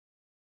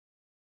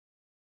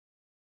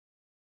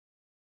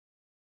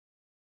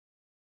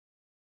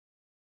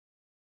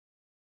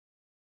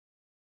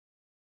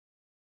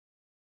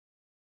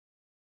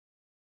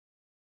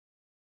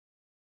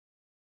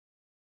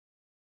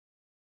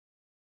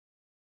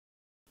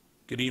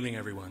Good evening,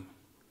 everyone.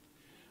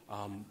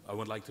 I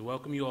would like to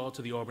welcome you all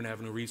to the Auburn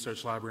Avenue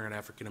Research Library on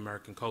African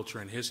American Culture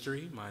and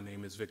History. My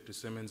name is Victor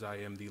Simmons. I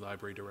am the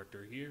library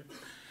director here.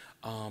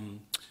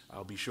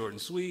 I'll be short and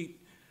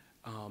sweet.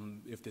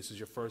 If this is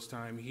your first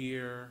time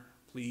here,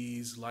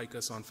 please like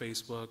us on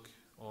Facebook,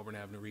 Auburn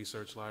Avenue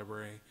Research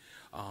Library.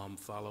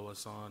 Follow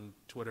us on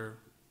Twitter,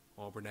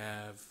 Auburn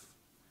Ave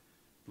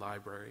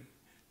Library.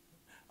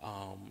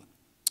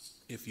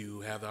 If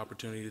you have the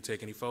opportunity to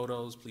take any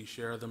photos, please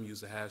share them. Use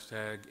the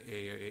hashtag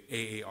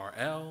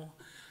AARL,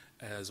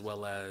 as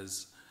well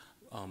as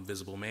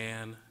Visible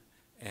Man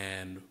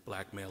and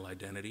Black Male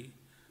Identity.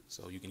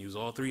 So you can use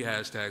all three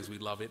hashtags. We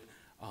love it.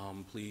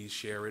 Please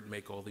share it.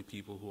 Make all the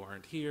people who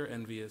aren't here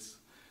envious,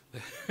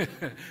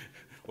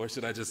 or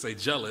should I just say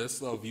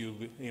jealous of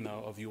you,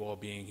 of you all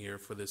being here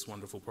for this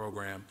wonderful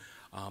program.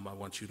 I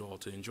want you all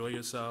to enjoy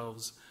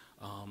yourselves.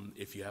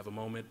 If you have a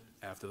moment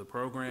after the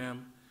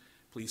program,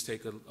 please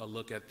take a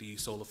look at the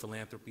Solar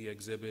Philanthropy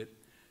exhibit.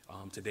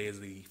 Today is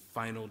the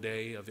final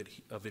day of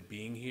it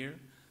being here.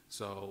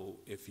 So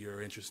if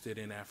you're interested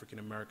in African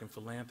American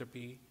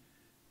philanthropy,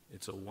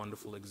 it's a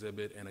wonderful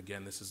exhibit. And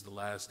again, this is the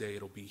last day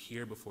it'll be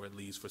here before it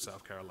leaves for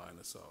South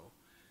Carolina. So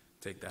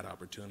take that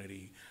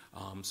opportunity.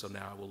 So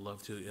now I would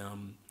love to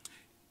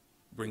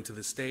bring to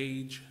the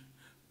stage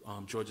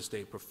Georgia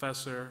State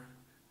professor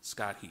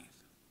Scott Heath.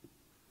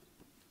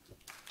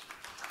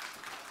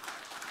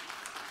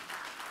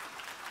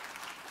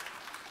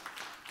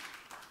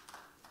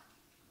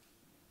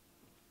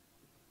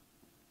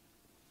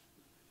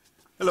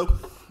 Hello.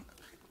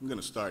 I'm going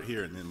to start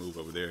here and then move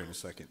over there in a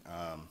second.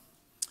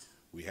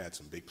 We had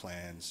some big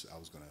plans. I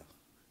was going to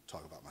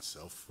talk about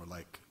myself for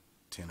like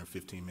 10 or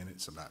 15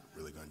 minutes. I'm not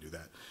really going to do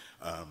that.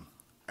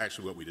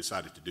 Actually, what we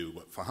decided to do,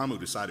 what Fahamu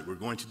decided we're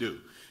going to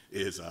do,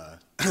 is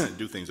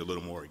do things a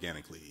little more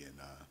organically. And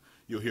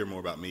you'll hear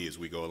more about me as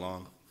we go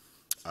along.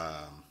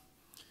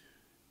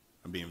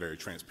 I'm being very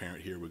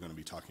transparent here. We're going to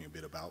be talking a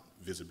bit about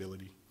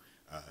visibility.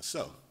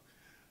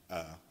 I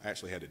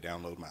actually had to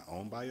download my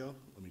own bio.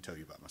 Let me tell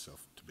you about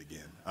myself to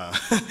begin.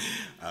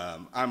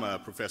 I'm a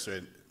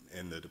professor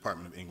in the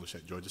Department of English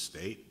at Georgia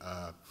State.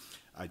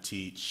 I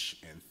teach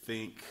and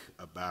think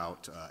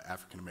about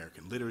African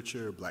American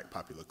literature, Black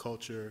popular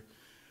culture,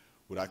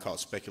 what I call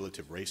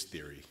speculative race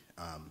theory,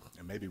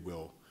 and maybe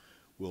we'll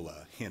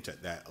hint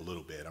at that a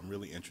little bit. I'm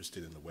really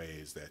interested in the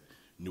ways that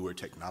newer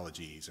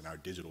technologies in our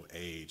digital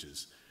age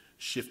is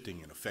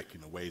shifting and affecting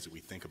the ways that we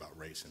think about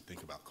race and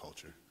think about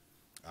culture.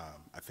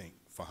 I think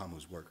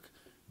Fahamu's work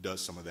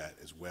does some of that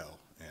as well,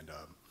 and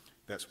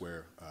that's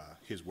where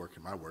his work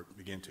and my work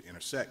begin to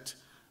intersect.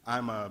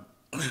 I'm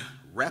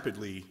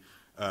rapidly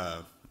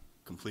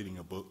completing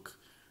a book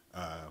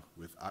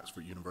with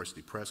Oxford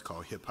University Press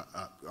called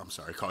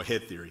called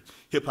Head Theory: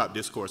 Hip Hop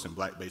Discourse and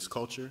Black-Based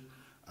Culture.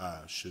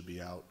 Should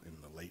be out in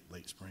the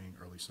late spring,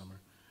 early summer.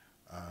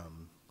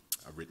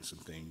 I've written some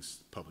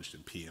things published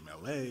in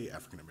PMLA,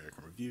 African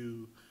American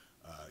Review,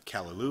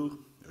 Callaloo,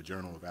 a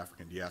journal of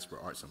African Diaspora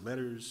Arts and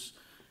Letters,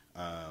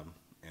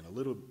 and a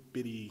little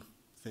bitty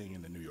thing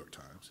in the New York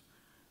Times.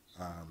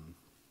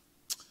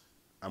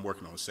 I'm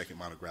working on a second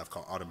monograph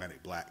called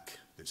Automatic Black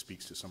that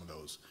speaks to some of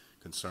those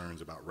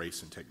concerns about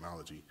race and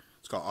technology.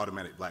 It's called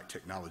Automatic Black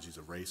Technologies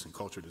of Race and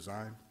Culture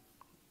Design.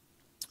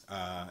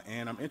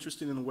 And I'm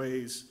interested in the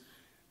ways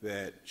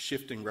that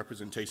shifting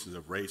representations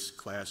of race,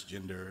 class,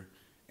 gender,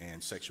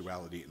 and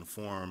sexuality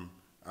inform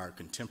our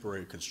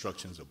contemporary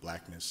constructions of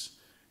blackness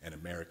and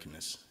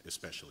Americanness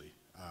especially.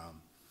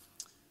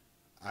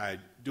 I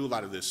do a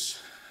lot of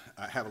this,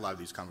 I have a lot of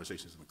these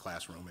conversations in the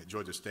classroom. At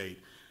Georgia State,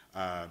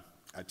 I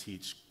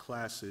teach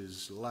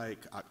classes like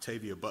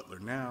Octavia Butler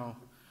Now,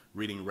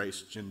 Reading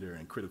Race, Gender,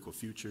 and Critical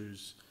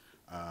Futures,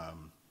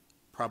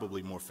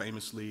 probably more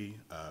famously,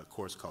 a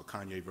course called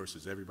Kanye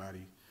versus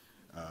Everybody.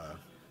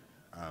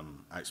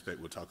 I expect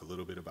we'll talk a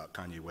little bit about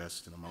Kanye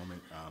West in a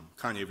moment.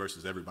 Kanye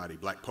versus Everybody,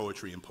 Black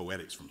Poetry and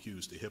Poetics from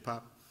Hughes to Hip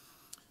Hop.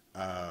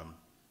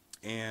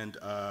 And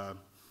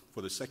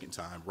for the second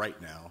time, right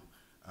now,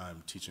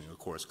 I'm teaching a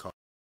course called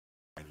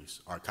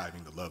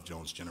Archiving the Love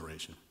Jones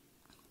Generation.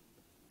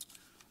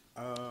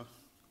 Let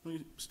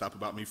me stop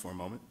about me for a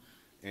moment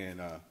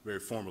and very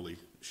formally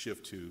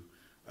shift to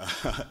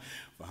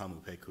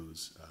Fahamu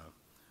Pecou's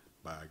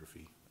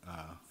biography.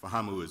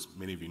 Fahamu, as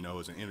many of you know,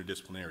 is an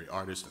interdisciplinary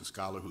artist and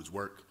scholar whose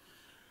work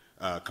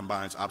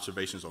combines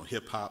observations on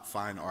hip hop,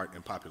 fine art,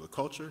 and popular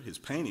culture. His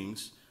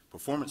paintings,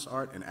 performance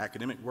art, and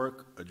academic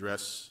work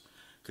address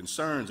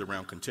concerns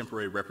around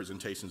contemporary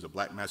representations of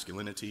Black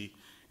masculinity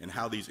and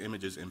how these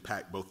images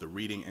impact both the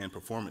reading and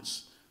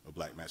performance of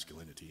Black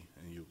masculinity.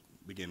 And you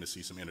begin to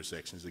see some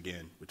intersections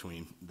again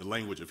between the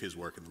language of his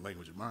work and the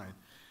language of mine.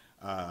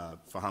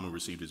 Fahamu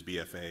received his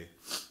BFA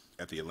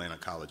at the Atlanta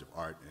College of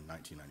Art in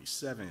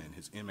 1997,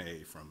 his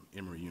MA from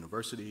Emory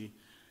University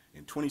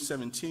in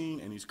 2017,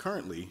 and he's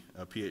currently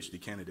a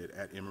PhD candidate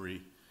at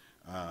Emory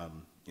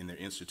in their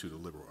Institute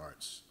of Liberal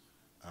Arts.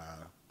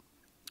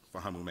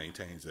 Fahamu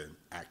maintains an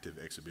active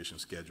exhibition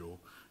schedule.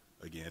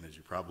 Again, as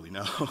you probably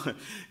know,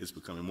 it's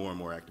becoming more and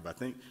more active, I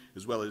think,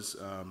 as well as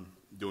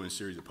doing a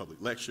series of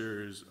public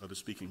lectures, other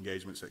speaking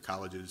engagements at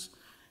colleges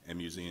and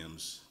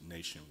museums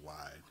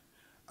nationwide.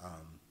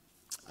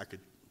 I could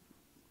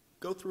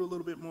go through a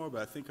little bit more,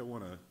 but I think I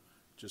want to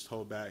just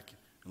hold back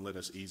and let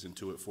us ease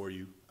into it for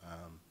you.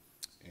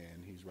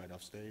 And he's right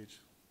off stage.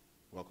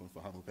 Welcome,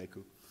 Fahamu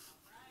Pecou.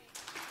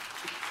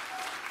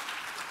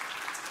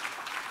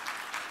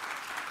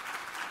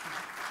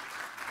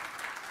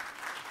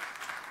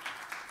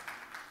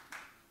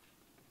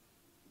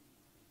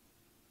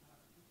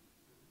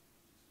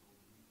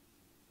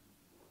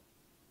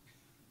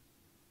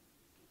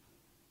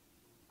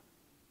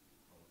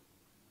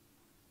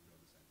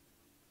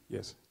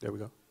 Yes, there we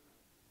go.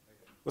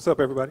 What's up,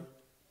 everybody?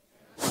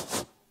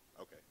 Okay,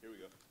 here we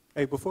go.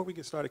 Hey, before we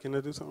get started, can I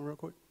do something real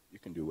quick? You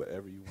can do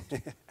whatever you want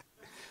to.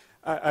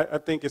 I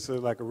think it's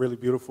like a really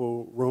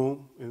beautiful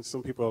room, and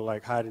some people are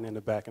like hiding in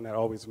the back, and that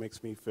always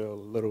makes me feel a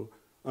little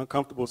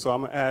uncomfortable. So I'm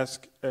gonna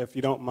ask, if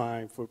you don't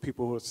mind, for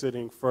people who are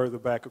sitting further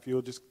back, if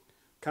you'll just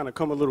kind of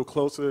come a little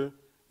closer,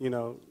 you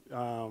know,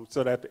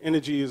 so that the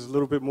energy is a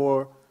little bit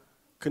more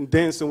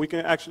condensed, and we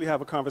can actually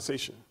have a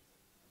conversation.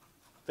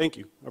 Thank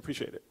you, I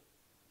appreciate it.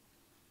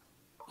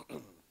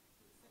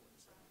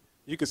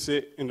 You can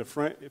sit in the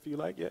front if you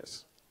like,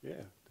 yes, yeah.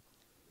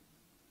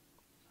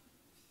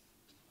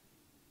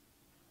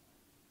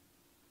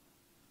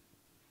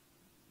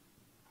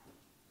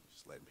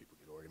 Just letting people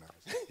get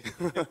organized.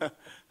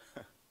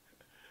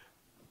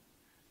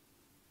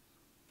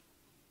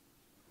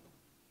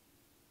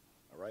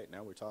 All right,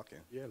 now we're talking.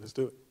 Yeah, let's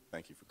do it.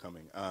 Thank you for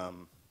coming. I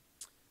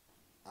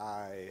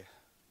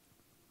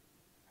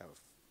have a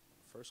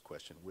first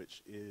question,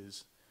 which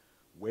is,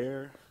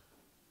 where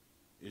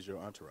is your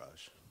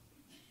entourage?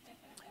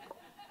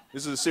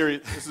 This is a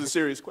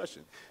serious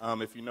question.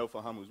 If you know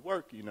Fahamu's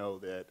work, you know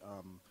that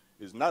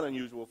it's not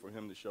unusual for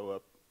him to show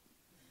up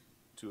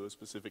to a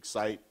specific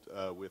site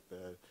with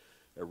a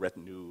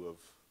retinue of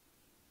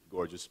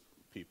gorgeous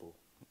people,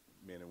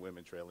 men and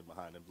women trailing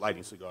behind him,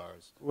 lighting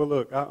cigars. Well,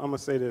 look, I'm going to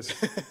say this.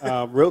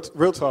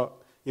 Real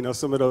talk, you know,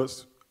 some of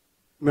those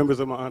members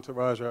of my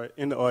entourage are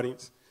in the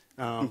audience,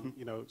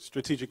 you know,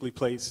 strategically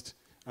placed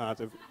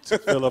to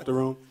fill up the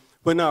room.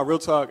 But no, real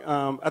talk.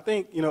 I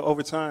think, you know,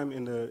 over time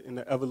in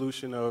the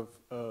evolution of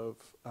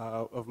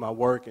my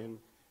work and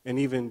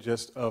even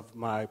just of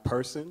my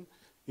person,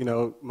 you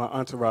know, my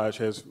entourage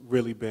has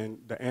really been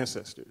the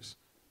ancestors.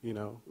 You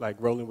know, like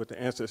rolling with the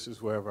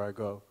ancestors wherever I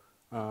go,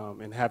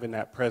 and having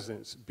that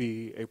presence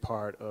be a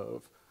part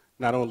of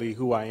not only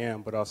who I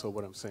am but also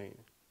what I'm saying.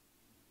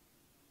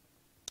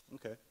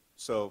 Okay,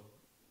 so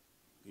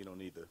you don't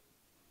need the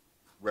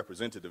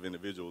representative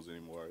individuals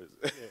anymore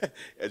Yeah.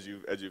 as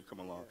you've come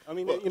along. I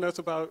mean, well, you know, it's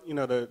about, you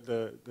know,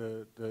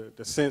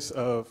 the sense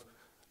of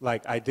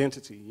like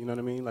identity. You know what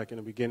I mean? Like in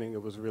the beginning,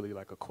 it was really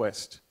like a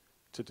quest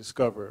to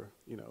discover,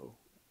 you know,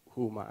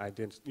 who my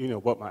identity, you know,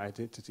 what my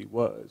identity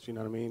was. You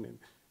know what I mean? And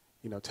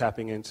you know,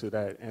 tapping into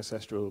that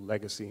ancestral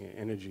legacy and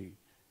energy.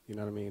 You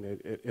know what I mean?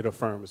 It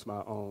affirms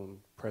my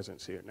own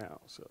presence here now.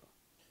 So.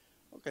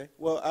 Okay.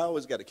 Well, I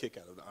always got a kick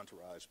out of the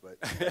entourage, but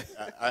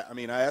I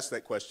mean, I asked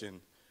that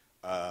question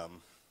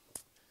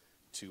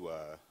to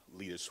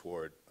lead us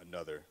toward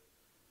another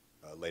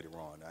later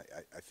on.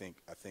 I think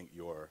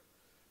you're,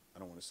 I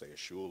don't want to say a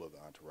shul of the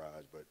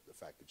entourage, but the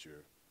fact that you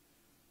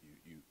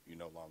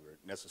no longer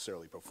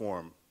necessarily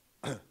perform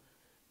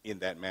in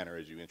that manner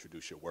as you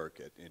introduce your work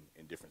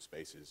in different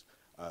spaces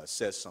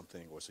says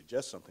something or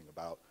suggests something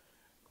about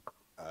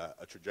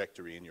a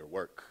trajectory in your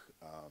work,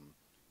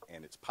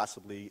 and it's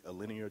possibly a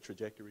linear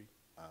trajectory.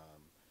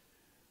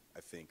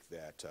 I think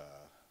that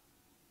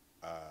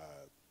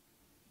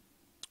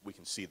we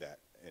can see that,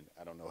 and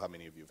I don't know how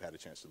many of you have had a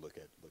chance to look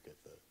at the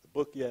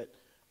book yet,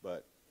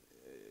 but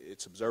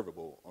it's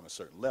observable on a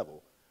certain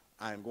level.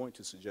 I'm going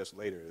to suggest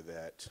later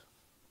that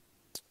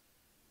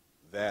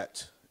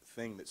that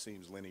thing that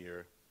seems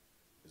linear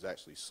is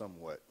actually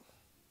somewhat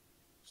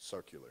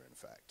circular, in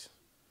fact.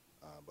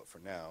 But for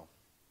now,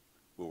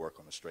 we'll work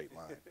on a straight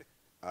line.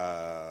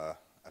 I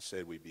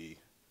said we'd be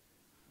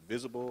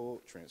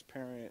visible,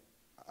 transparent.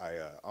 I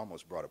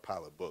almost brought a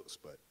pile of books,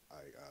 but I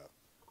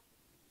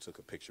took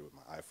a picture with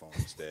my iPhone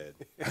instead.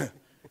 I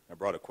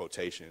brought a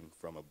quotation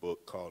from a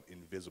book called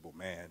Invisible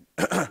Man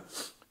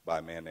by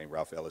a man named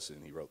Ralph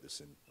Ellison. He wrote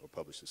this or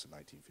published this in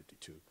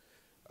 1952.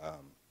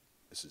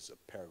 This is a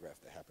paragraph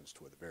that happens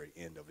toward the very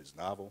end of his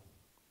novel.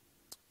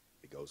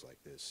 It goes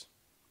like this.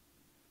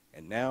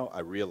 And now I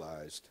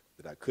realized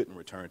that I couldn't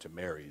return to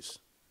Mary's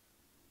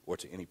or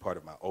to any part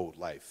of my old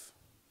life.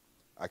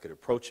 I could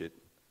approach it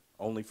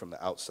only from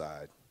the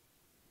outside.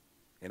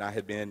 And I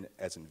had been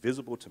as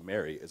invisible to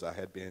Mary as I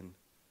had been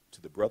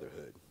to the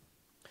Brotherhood.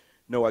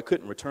 No, I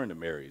couldn't return to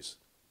Mary's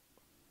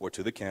or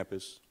to the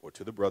campus or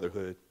to the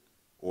Brotherhood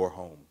or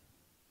home.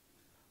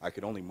 I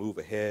could only move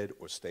ahead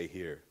or stay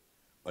here,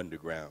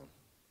 underground.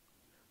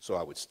 So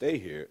I would stay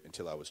here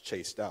until I was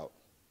chased out.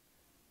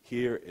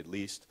 Here, at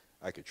least,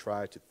 I could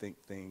try to think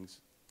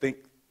things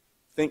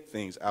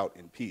out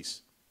in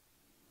peace,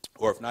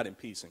 or if not in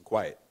peace, in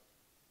quiet.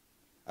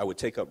 I would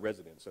take up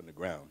residence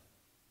underground.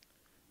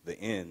 The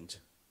end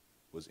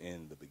was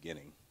in the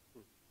beginning.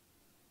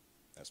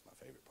 That's my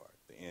favorite part.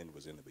 The end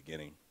was in the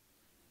beginning.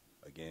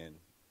 Again,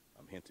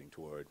 I'm hinting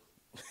toward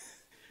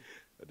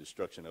a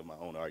destruction of my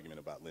own argument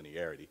about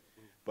linearity.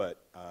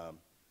 But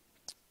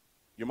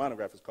your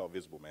monograph is called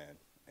Visible Man,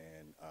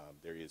 and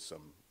there is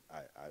some,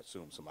 I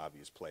assume, some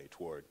obvious play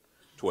toward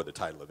the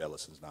title of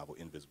Ellison's novel,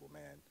 Invisible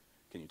Man.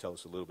 Can you tell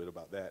us a little bit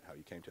about that, how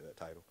you came to that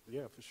title?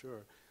 Yeah, for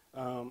sure.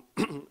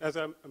 As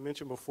I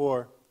mentioned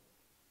before,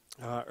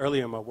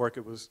 earlier in my work,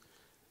 it was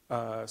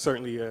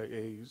certainly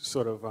a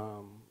sort of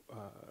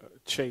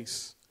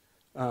chase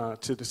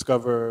to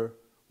discover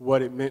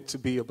what it meant to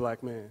be a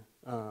black man.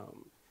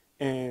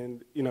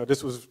 And, you know,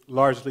 this was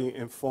largely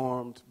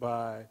informed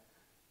by,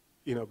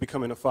 you know,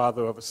 becoming a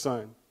father of a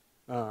son,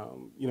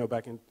 you know,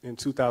 back in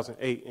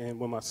 2008. And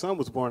when my son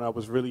was born, I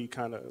was really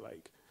kind of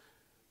like,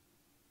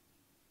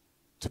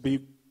 to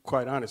be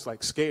quite honest,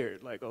 like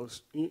scared, like, oh,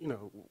 you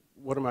know,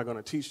 what am I going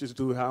to teach this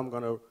dude? How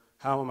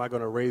am I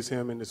going to raise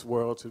him in this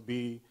world to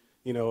be,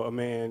 you know, a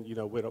man, you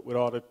know, with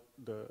all the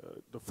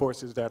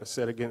forces that are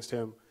set against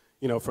him,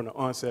 you know, from the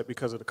onset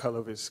because of the color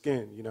of his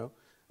skin, you know.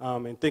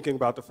 And thinking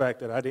about the fact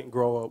that I didn't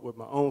grow up with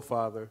my own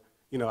father,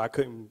 you know, I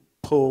couldn't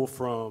pull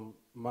from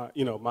my,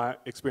 you know, my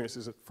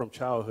experiences from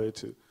childhood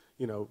to,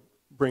 you know,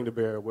 bring to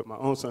bear with my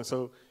own son.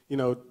 So, you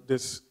know,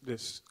 this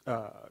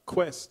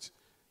quest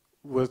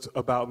was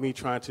about me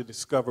trying to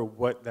discover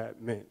what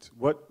that meant.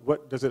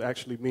 What does it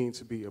actually mean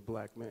to be a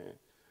black man?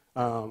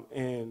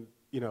 And,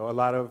 you know, a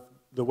lot of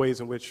the ways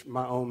in which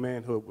my own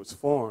manhood was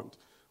formed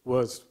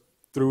was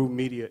through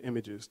media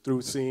images,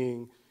 through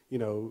seeing, you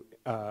know,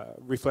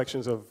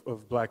 reflections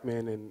of black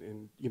men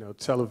in you know,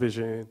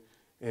 television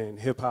and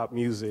hip-hop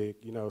music,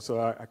 you know, so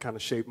I kind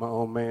of shaped my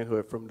own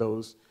manhood from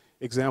those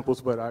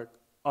examples, but I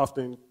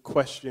often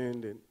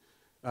questioned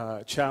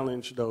and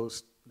challenged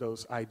those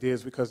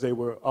ideas because they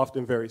were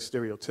often very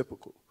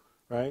stereotypical,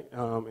 right?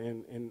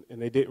 And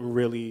they didn't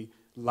really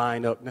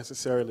line up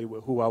necessarily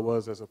with who I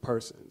was as a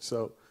person.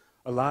 So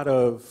a lot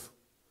of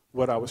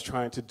what I was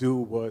trying to do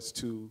was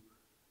to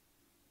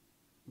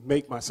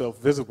make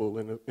myself visible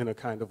in a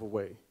kind of a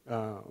way.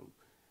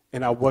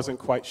 And I wasn't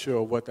quite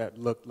sure what that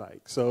looked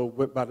like. So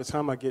by the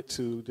time I get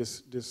to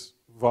this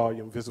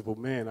volume, Visible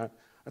Man, I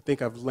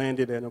think I've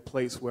landed in a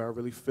place where I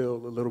really feel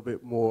a little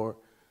bit more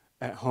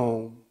at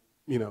home,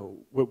 you know,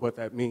 with what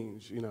that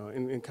means, you know,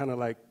 and kind of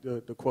like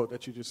the quote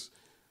that you just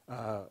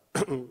I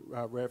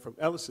read from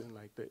Ellison,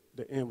 like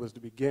the end was the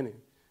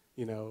beginning,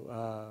 you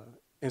know.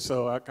 And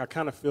so I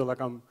kind of feel like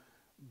I'm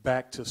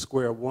back to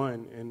square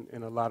one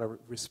in a lot of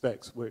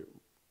respects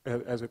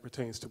as it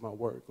pertains to my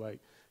work, like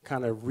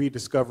kind of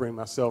rediscovering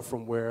myself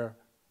from where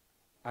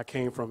I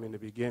came from in the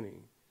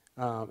beginning.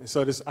 And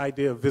so this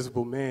idea of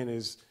visible man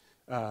is,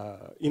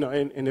 you know,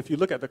 and if you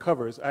look at the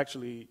cover, it's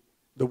actually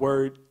the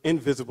word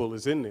invisible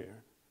is in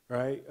there,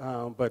 right?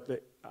 But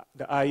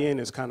the IN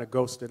is kind of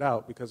ghosted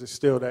out because it's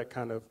still that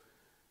kind of,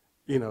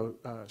 you know,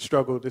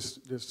 struggle,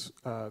 this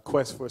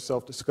quest for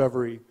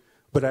self-discovery,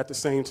 but at the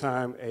same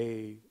time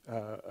a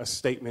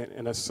statement,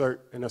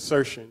 an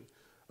assertion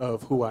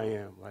of who I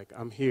am. Like,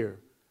 I'm here,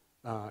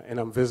 and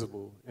I'm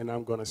visible, and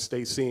I'm going to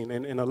stay seen.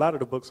 And in a lot of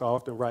the books I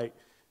often write,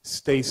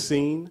 stay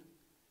seen,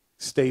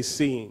 stay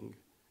seeing,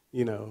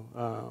 you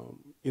know,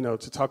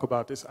 to talk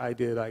about this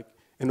idea, like,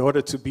 in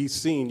order to be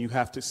seen, you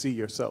have to see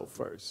yourself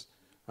first.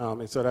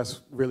 And so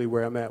that's really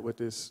where I'm at with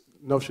this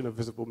notion of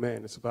visible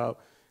man. It's about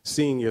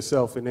seeing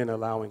yourself and then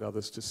allowing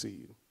others to see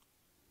you.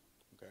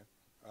 Okay.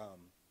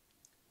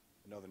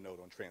 Another note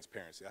on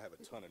transparency. I have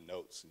a ton of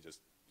notes and just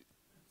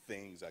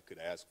things I could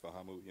ask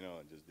Fahamu, you know,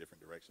 in just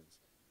different directions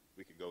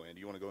we could go in. Do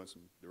you want to go in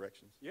some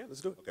directions? Yeah,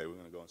 let's do it. Okay, we're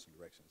going to go in some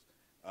directions.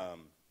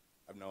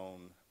 I've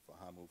known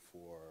Fahamu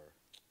for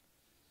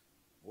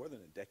more than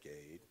a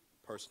decade,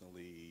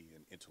 personally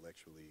and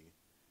intellectually.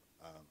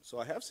 So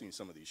I have seen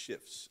some of these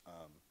shifts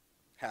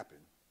happen.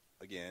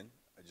 Again,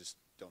 I just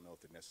don't know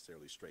if they're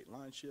necessarily straight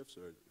line shifts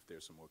or if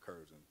there's some more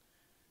curves and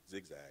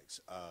zigzags.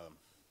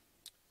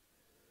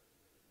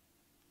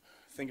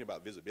 Thinking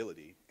about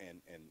visibility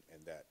and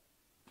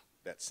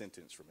that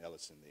sentence from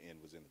Ellison, the end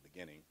was in the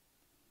beginning,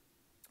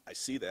 I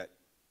see that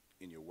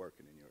in your work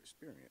and in your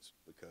experience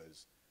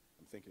because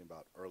I'm thinking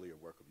about earlier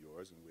work of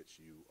yours in which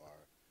you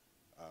are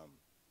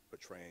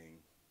portraying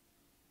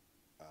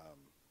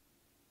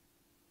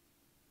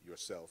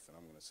yourself, and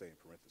I'm going to say in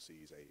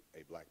parentheses,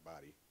 a black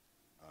body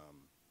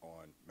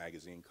on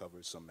magazine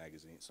covers, some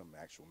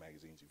actual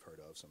magazines you've heard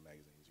of, some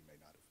magazines you may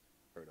not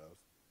have heard of.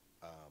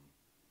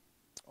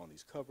 On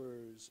these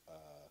covers,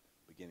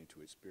 beginning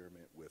to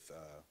experiment with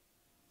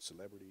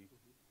celebrity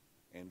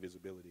and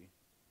visibility.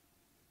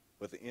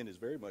 But the end is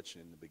very much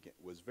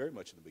was very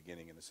much in the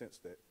beginning in the sense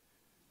that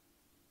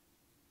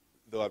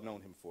though I've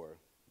known him for,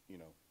 you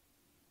know,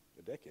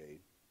 a decade,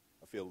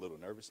 I feel a little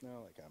nervous now,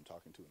 like I'm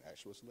talking to an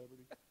actual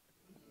celebrity.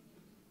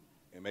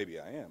 And maybe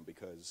I am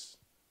because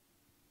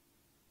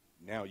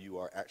now you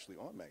are actually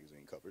on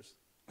magazine covers.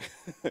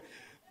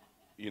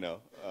 You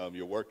know,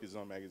 your work is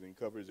on magazine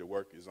covers, your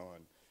work is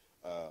on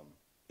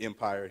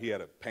Empire. He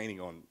had a painting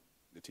on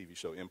the TV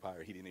show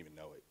Empire. He didn't even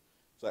know it.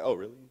 It's like, oh,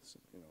 really? So,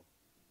 you know,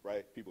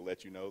 right? People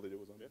let you know that it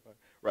was on their fire.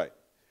 Right.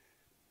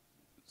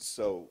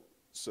 So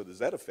does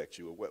that affect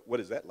you, or what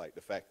is that like?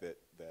 The fact that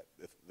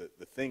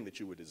the thing that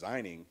you were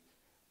designing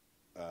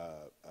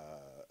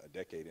a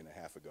decade and a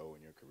half ago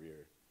in your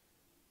career,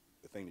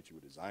 the thing that you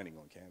were designing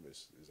on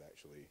canvas is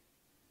actually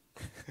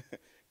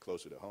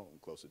closer to home,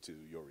 closer to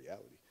your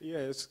reality. Yeah,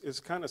 it's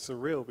kind of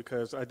surreal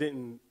because I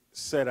didn't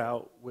set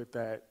out with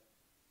that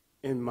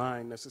in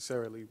mind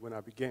necessarily when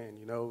I began.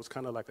 You know, it was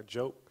kind of like a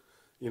joke.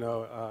 You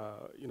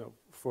know,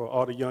 for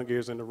all the young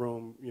ears in the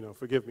room, you know,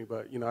 forgive me,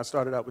 but, you know, I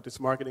started out with this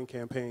marketing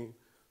campaign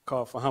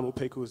called Fahamu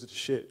Pecou is the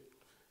shit.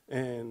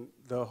 And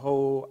the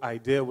whole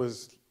idea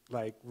was,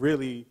 like,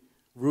 really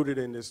rooted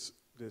in this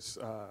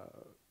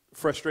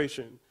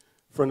frustration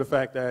from the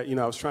fact that, you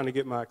know, I was trying to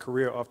get my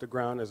career off the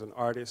ground as an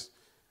artist.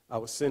 I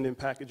was sending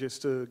packages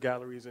to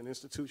galleries and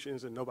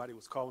institutions, and nobody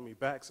was calling me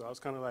back. So I was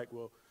kind of like,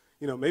 well,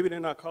 you know, maybe they're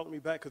not calling me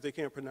back because they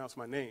can't pronounce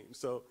my name.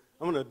 So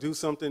I'm going to do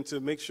something to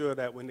make sure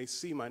that when they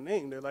see my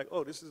name, they're like,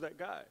 oh, this is that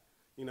guy.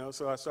 You know,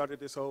 so I started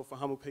this whole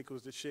Fahamu Pecou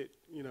is the shit,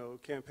 you know,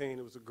 campaign.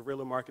 It was a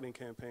guerrilla marketing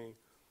campaign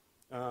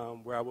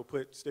where I would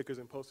put stickers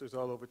and posters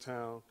all over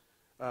town.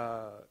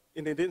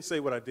 And it didn't say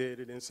what I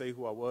did. It didn't say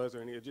who I was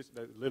or anything.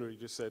 It literally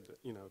just said,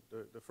 you know,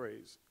 the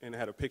phrase. And it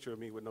had a picture of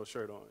me with no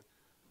shirt on,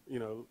 you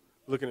know,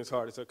 looking as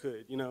hard as I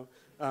could, you know.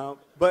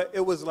 But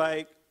it was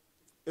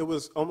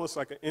almost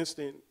like an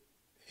instant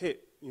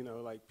hit, you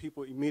know, like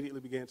people immediately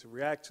began to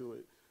react to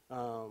it.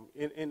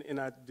 And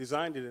I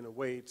designed it in a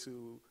way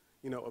to,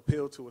 you know,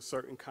 appeal to a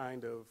certain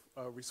kind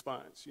of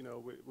response, you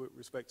know, with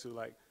respect to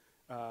like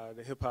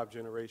the hip hop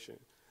generation.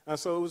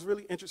 So it was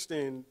really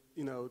interesting,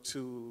 you know,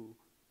 to,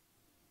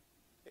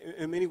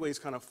 in many ways,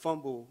 kind of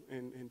fumble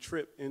and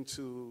trip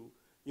into,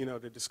 you know,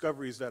 the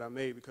discoveries that I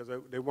made because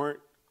they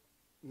weren't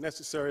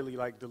necessarily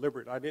like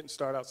deliberate. I didn't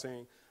start out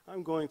saying,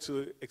 I'm going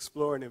to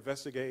explore and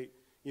investigate,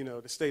 you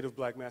know, the state of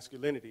black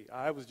masculinity.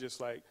 I was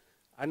just like,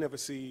 I never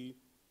see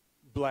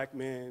black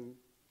men,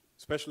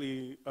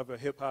 especially of a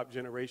hip hop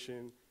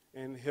generation,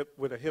 and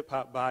with a hip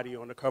hop body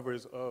on the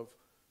covers of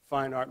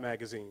fine art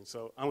magazines.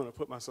 So I'm gonna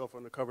put myself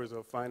on the covers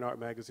of fine art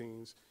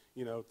magazines,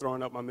 you know,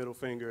 throwing up my middle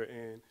finger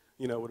and,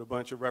 you know, with a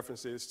bunch of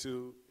references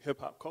to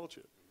hip hop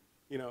culture.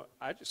 You know,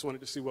 I just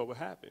wanted to see what would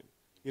happen.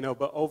 You know,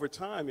 but over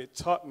time it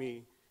taught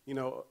me, you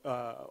know,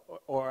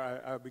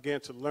 I began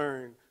to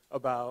learn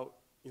about,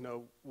 you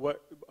know,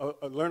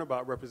 learn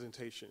about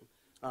representation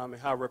and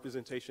how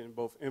representation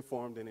both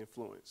informed and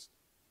influenced.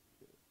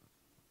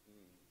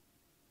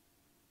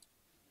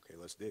 Okay,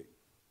 let's dig.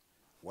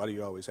 Why do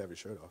you always have your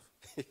shirt off?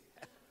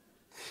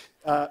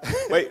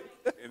 Wait,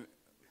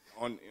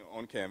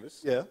 on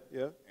canvas? Yeah.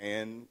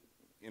 And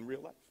in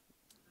real life?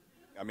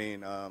 I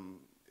mean,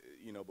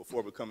 you know,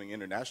 before becoming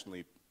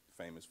internationally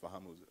famous,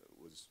 Fahamu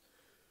was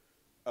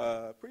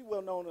pretty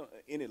well known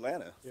in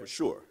Atlanta, for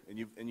sure. And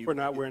you for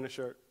not wearing a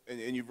shirt.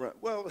 And you've run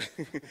well,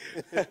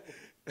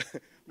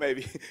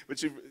 maybe,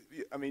 but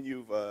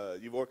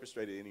you've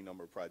orchestrated any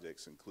number of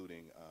projects,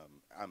 including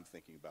I'm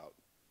thinking about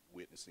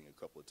witnessing a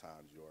couple of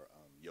times your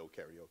Yo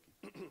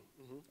Karaoke,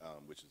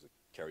 which is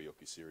a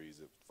karaoke series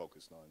that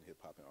focused on hip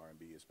hop and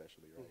R&B,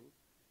 especially, right?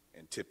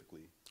 And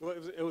typically, well,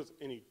 it was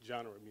any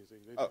genre of music.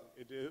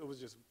 It was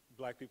just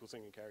black people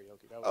singing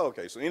karaoke. That was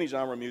okay, so any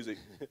genre of music.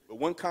 But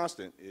one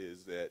constant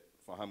is that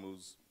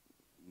Fahamu's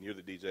near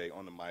the DJ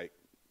on the mic,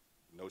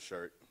 no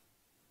shirt,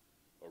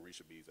 or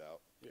Risha B's out.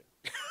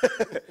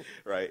 Yeah.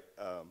 Right.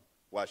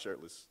 Why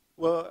shirtless?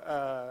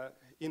 Well,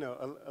 you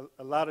know,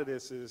 a lot of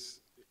this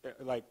is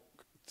like,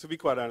 to be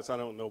quite honest, I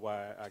don't know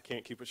why I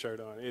can't keep a shirt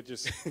on. It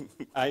just,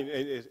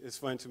 it's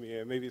fun to me,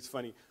 and maybe it's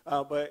funny.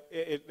 But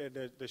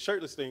the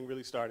shirtless thing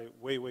really started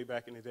way, way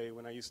back in the day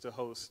when I used to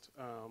host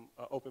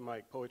an open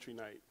mic poetry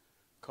night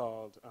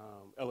called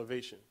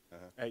Elevation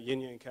at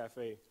Yin Yang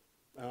Cafe.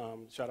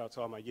 Shout out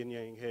to all my Yin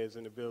Yang heads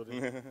in the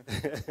building.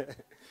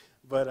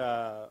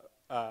 But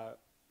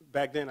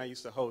back then I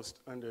used to host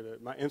under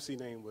my MC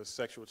name was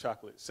Sexual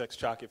Chocolate, Sex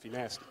Choc if you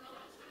nasty.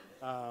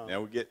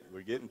 Now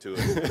we're getting to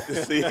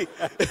it. See,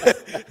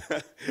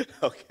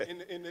 okay.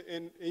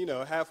 And you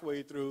know,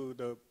 halfway through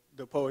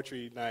the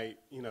poetry night,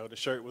 you know, the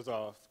shirt was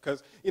off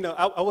because you know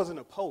I wasn't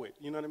a poet.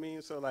 You know what I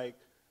mean? So like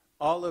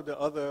all of the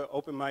other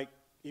open mic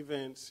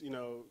events, you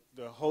know,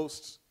 the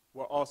hosts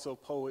were also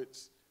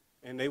poets,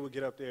 and they would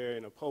get up there,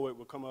 and a poet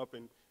would come up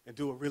and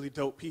do a really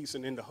dope piece,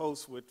 and then the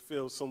host would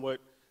feel somewhat,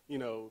 you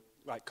know,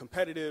 like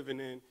competitive, and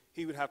then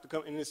he would have to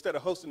come, and instead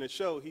of hosting the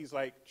show, he's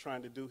like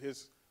trying to do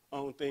his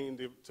own thing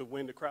to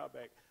win the crowd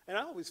back. And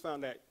I always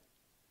found that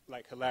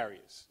like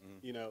hilarious,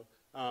 you know.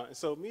 And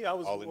so me, I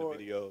was all more, in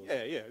the videos.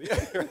 Yeah,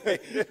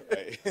 right.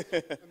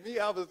 Me,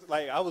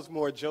 I was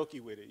more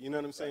jokey with it. You know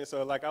what I'm saying?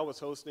 So like I was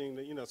hosting,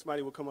 you know,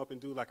 somebody would come up and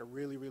do like a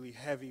really, really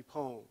heavy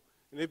poem,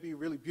 and it'd be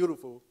really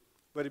beautiful,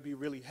 but it'd be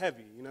really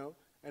heavy, you know.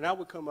 And I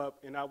would come up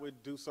and I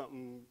would do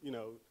something, you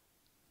know,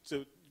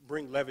 to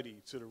bring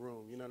levity to the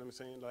room. You know what I'm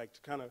saying? Like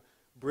to kind of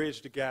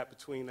bridge the gap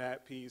between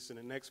that piece and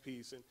the next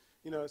piece. And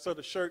you know, so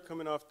the shirt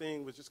coming off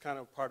thing was just kind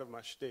of part of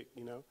my shtick,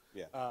 you know.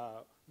 Yeah.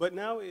 But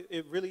now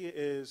it really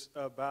is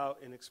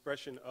about an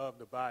expression of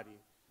the body,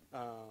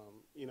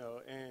 You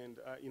know, and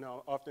you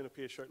know, I often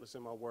appear shirtless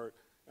in my work.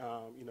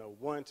 You know,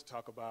 one, to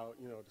talk about,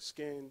 you know, the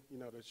skin, you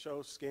know, to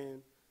show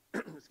skin,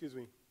 excuse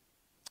me,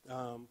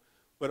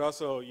 but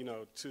also, you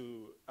know,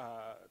 to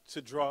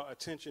draw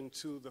attention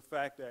to the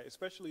fact that,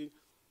 especially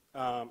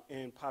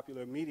in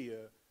popular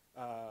media,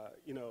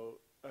 you know,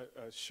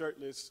 a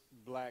shirtless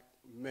black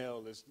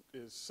male is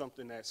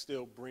something that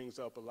still brings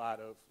up a lot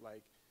of,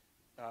 like,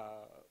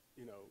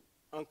 you know,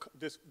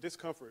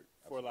 discomfort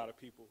for a lot of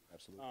people.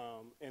 Absolutely.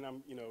 And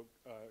I'm, you know,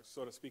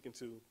 sort of speaking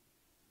to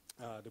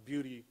the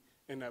beauty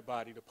in that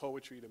body, the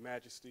poetry, the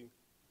majesty,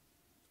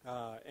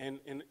 and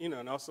you know,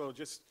 and also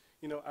just,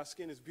 you know, our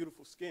skin is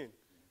beautiful skin,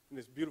 and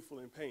it's beautiful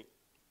in paint.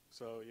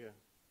 So yeah.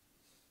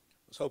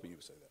 I was hoping you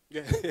would say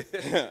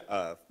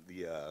that.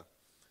 Yeah.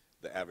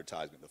 The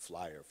advertisement, the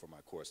flyer for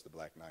my course, the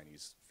Black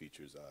 90s,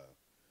 features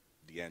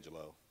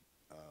D'Angelo,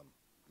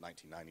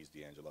 1990s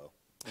D'Angelo,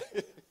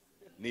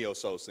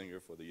 neo-soul singer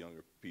for the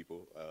younger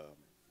people,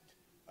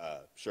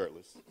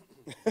 shirtless,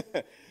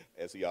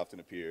 as he often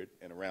appeared.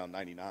 And around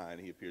 99,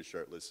 he appeared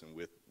shirtless and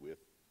with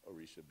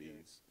Orisha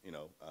beads, you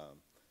know,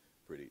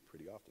 pretty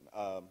often.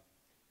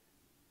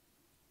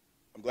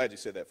 I'm glad you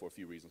said that for a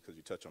few reasons, because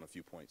you touched on a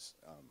few points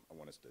I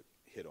want us to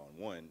hit on.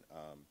 One,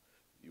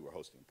 you were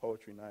hosting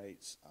poetry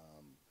nights,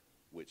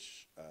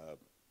 which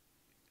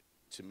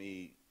to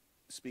me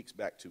speaks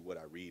back to what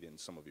I read in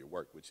some of your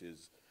work, which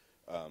is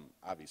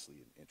obviously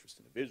an interest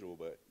in the visual,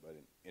 but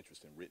an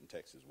interest in written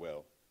text as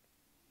well,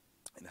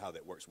 and how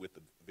that works with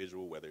the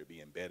visual, whether it be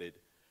embedded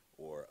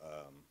or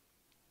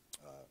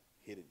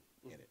hidden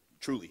in it,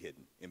 truly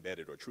hidden,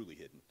 embedded or truly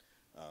hidden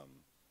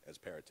as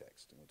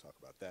paratext, and we'll talk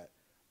about that.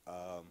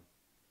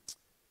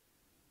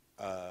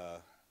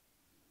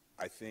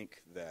 I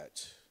think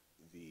that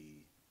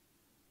the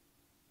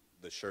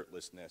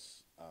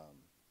shirtlessness,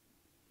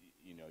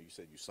 you know, you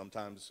said you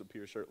sometimes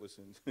appear shirtless,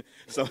 and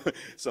some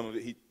of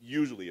it, he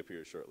usually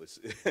appears shirtless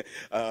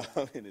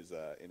in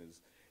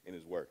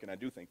his work, and I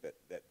do think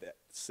that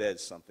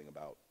says something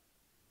about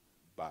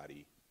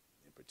body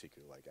in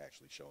particular, like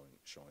actually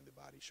showing the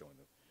body, showing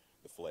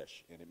the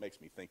flesh, and it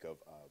makes me think of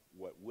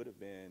what would have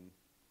been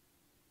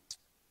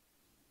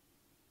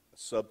a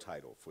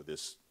subtitle for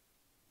this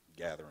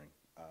gathering,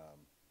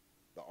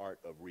 The Art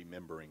of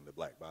Remembering the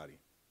Black Body.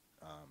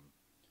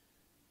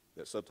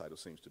 That subtitle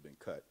seems to have been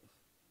cut.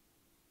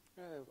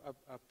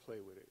 I play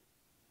with it.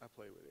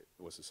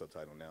 What's the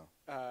subtitle now?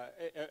 I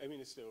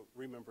mean, it's still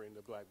remembering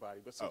the black body,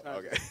 but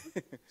sometimes, okay.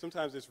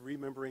 Sometimes it's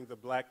remembering the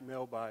black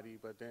male body,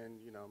 but then,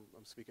 you know,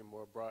 I'm speaking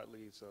more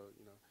broadly, so,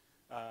 you know.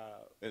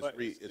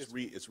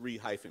 It's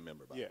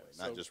re-member, by the way,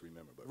 not so just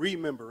remember, but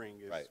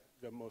remembering is right.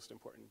 the most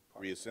important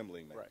part.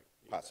 Reassembling, maybe, Right.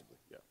 possibly.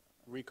 Yeah.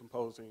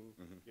 Recomposing,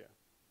 yeah.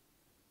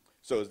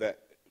 So is that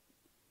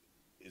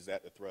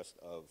the thrust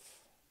of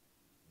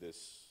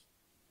this?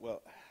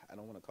 Well, I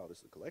don't want to call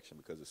this a collection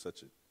because it's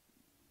such a,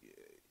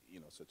 you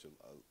know, such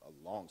a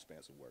long span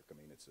of work. I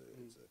mean, it's a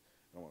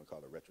I don't want to call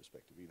it a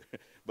retrospective either,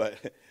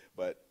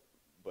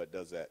 but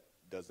does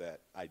that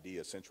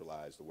idea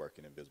centralize the work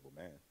in Invisible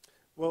Man?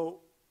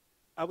 Well,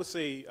 I would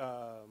say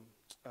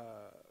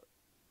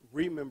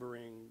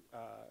remembering,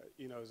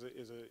 you know,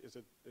 is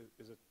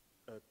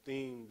a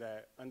theme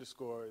that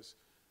underscores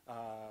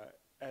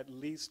at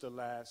least the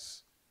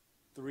last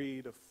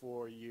 3 to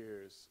 4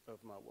 years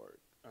of my work.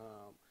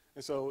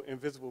 And so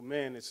Invisible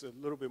Men is a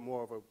little bit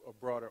more of a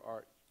broader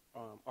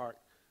arc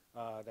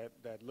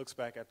that looks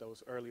back at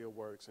those earlier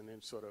works and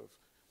then sort of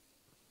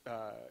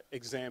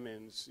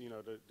examines, you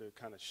know, the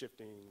kind of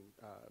shifting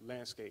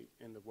landscape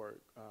in the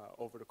work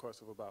over the course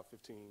of about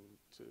 15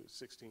 to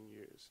 16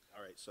 years.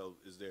 All right. So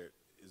is there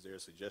a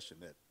suggestion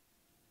that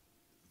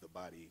the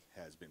body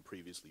has been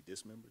previously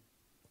dismembered?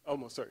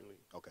 Almost certainly.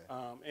 Okay.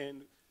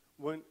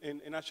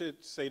 And I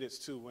should say this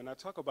too. When I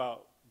talk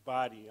about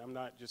body, I'm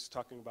not just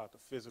talking about the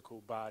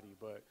physical body,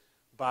 but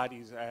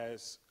bodies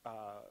as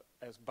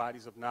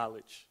bodies of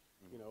knowledge,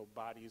 you know,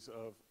 bodies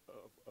of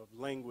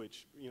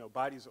language, you know,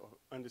 bodies of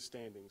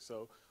understanding.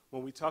 So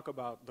when we talk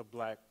about the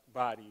black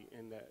body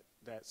in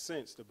that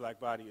sense, the black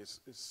body is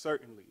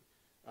certainly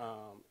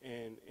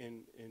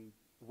in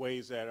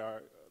ways that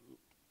are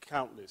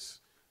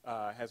countless,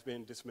 has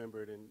been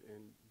dismembered and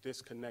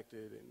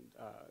disconnected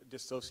and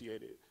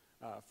dissociated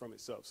from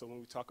itself. So when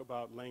we talk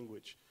about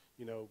language,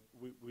 you know,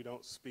 we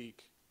don't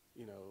speak,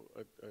 you know,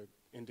 a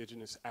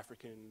indigenous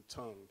African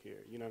tongue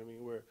here. You know what I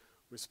mean? We're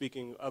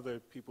speaking other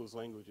people's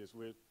languages.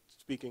 We're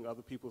speaking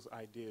other people's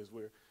ideas.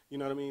 You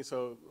know what I mean?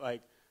 So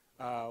like,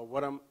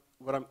 what I'm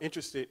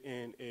interested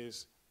in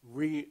is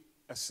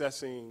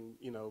reassessing,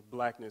 you know,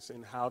 blackness,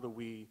 and how do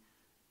we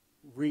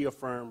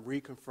reaffirm,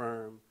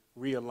 reconfirm,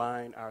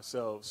 realign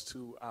ourselves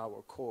to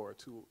our core,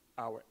 to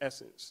our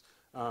essence,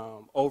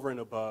 over and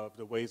above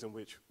the ways in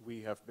which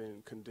we have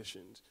been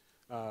conditioned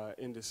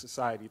in this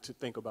society to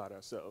think about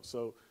ourselves.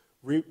 So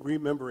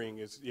remembering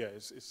is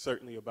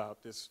certainly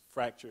about this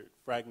fractured,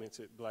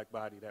 fragmented black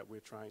body that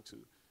we're trying to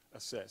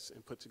assess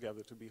and put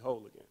together to be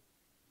whole again.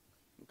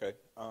 Okay.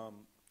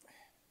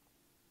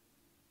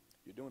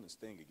 You're doing this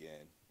thing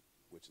again,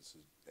 which is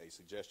a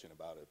suggestion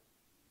about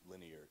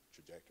linear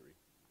trajectory.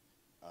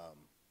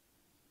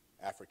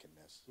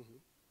 Africanness.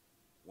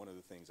 One of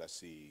the things I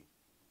see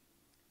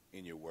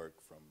in your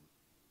work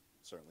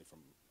certainly from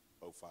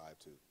 '05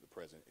 to the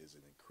present is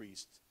an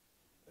increased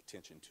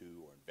attention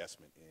to or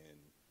investment in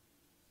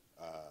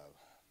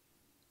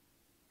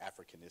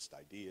Africanist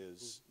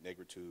ideas,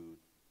 negritude,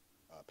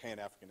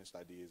 Pan-Africanist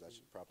ideas, I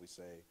should probably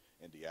say,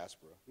 and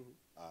diaspora.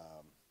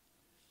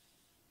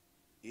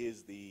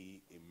 Is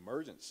the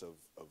emergence of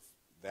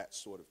that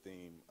sort of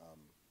theme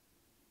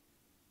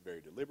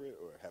very deliberate,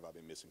 or have I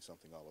been missing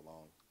something all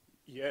along?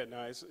 Yeah,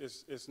 no,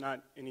 it's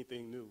not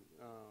anything new.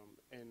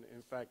 And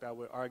in fact, I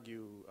would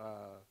argue,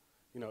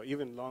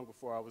 even long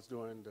before I was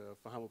doing the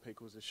Fahamu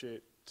Pecou's a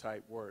shit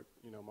type work,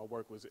 my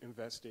work was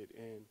invested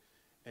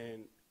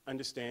in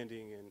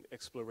understanding and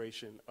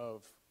exploration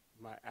of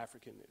my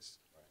Africanness,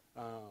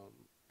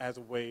 as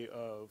a way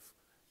of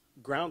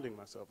grounding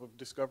myself, of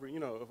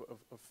discovering, of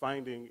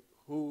finding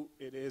who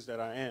it is that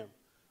I am.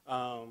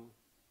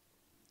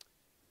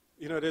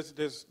 There's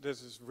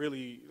this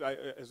really,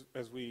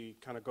 as we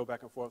kind of go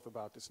back and forth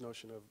about this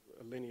notion of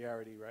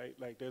linearity, right?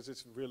 Like, there's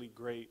this really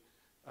great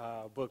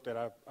book that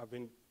I've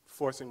been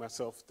forcing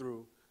myself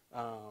through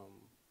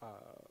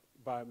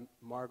by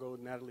Margot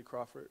Natalie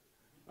Crawford,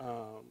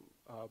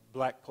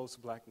 Black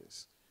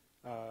Post-Blackness.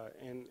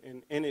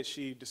 And in it,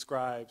 she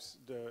describes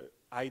the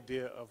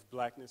idea of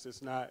blackness.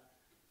 It's not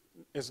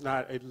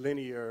a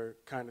linear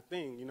kind of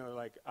thing.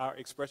 Like, our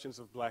expressions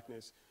of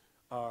blackness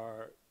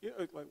are,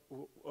 like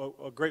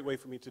a great way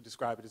for me to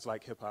describe it is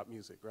like hip-hop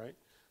music, right?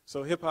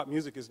 So hip-hop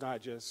music is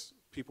not just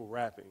people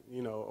rapping,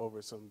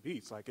 over some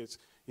beats. Like, it's,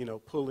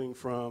 pulling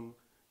from,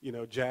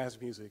 jazz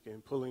music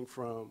and pulling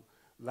from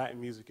Latin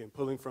music and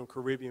pulling from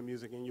Caribbean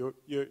music, and you're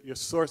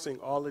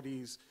sourcing all of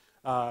these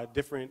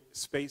different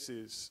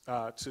spaces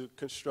to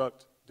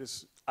construct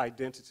this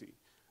identity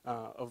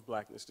of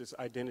blackness, this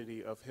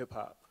identity of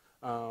hip-hop.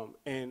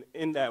 And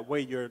in that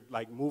way, you're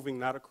like moving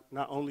not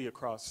only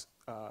across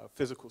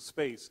physical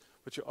space,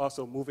 but you're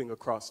also moving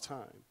across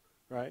time,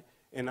 right?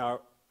 And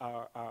our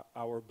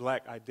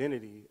black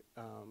identity,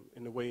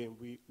 and the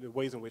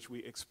ways in which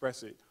we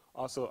express it,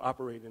 also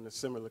operate in a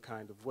similar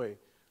kind of way.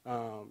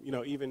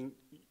 Even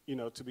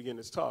to begin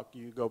this talk,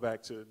 you go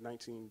back to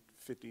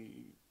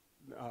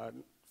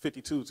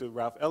 1952 to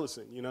Ralph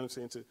Ellison. You know what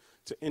I'm saying?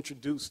 To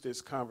introduce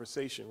this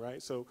conversation,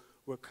 right? So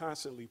we're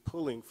constantly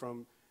pulling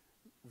from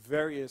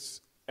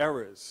various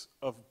eras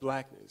of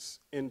blackness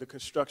in the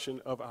construction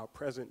of our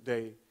present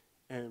day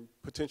and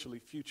potentially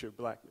future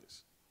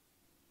blackness.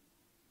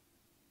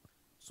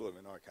 Sort of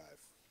an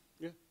archive.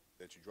 Yeah.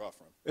 That you draw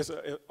from. It's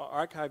an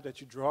archive that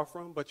you draw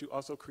from, but you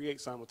also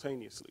create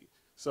simultaneously.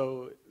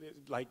 So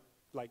like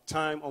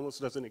time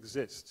almost doesn't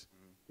exist.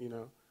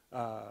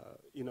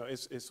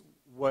 It's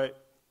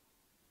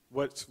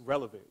what's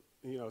relevant.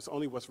 It's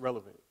only what's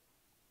relevant.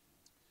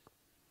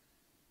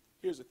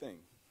 Here's the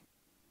thing.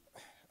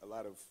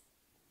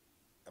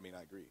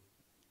 I agree.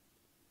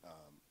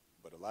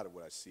 But a lot of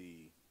what I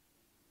see,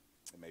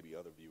 and maybe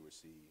other viewers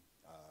see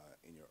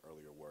in your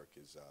earlier work,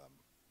 is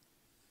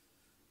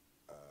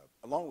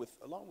along with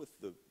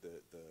the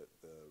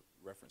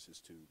references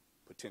to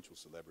potential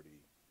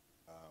celebrity,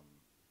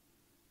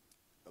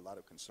 a lot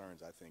of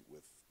concerns, I think,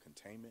 with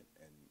containment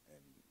and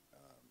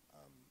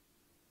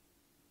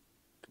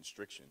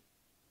constriction.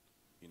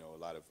 A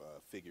lot of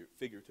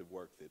figurative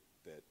work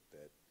that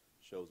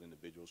shows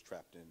individuals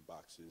trapped in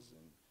boxes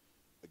and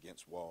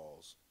against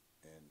walls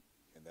and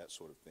that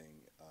sort of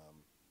thing.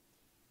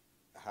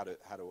 How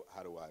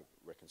do I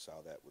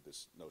reconcile that with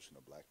this notion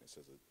of blackness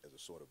as a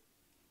sort of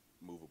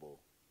movable,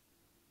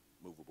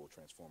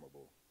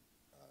 transformable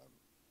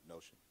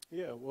notion?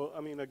 Yeah. Well,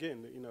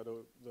 again,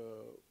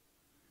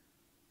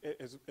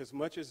 as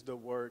much as the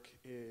work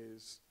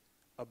is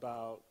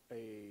about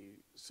a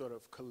sort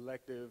of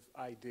collective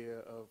idea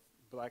of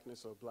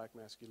blackness or black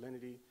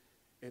masculinity,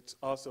 it's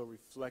also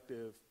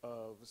reflective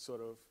of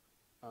sort of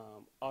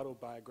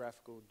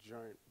autobiographical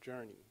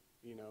journey,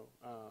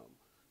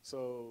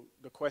 So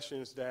the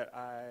questions that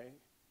I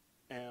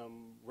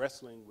am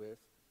wrestling with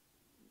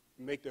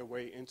make their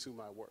way into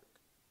my work.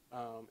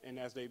 And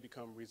as they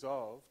become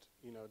resolved,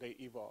 they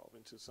evolve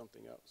into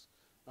something else.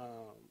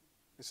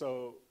 And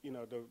so,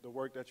 the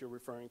work that you're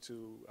referring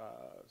to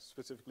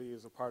specifically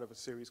is a part of a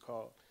series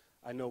called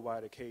I Know Why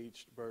the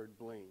Caged Bird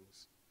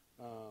Blings.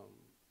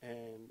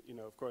 And,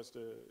 of course,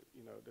 the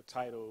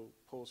title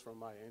pulls from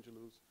Maya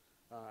Angelou's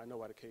I Know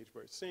Why the Caged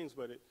Bird Sings,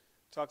 but it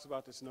talks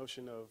about this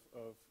notion of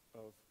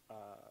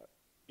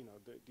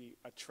the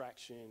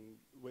attraction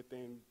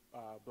within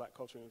black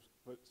culture,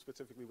 but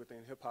specifically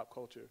within hip-hop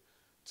culture,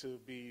 to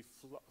be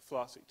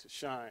flossy, to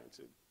shine,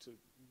 to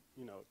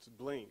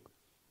bling,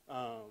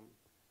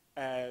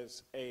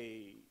 as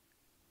a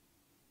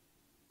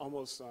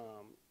almost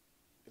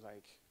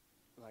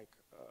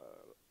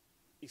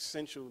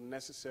essential,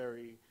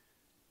 necessary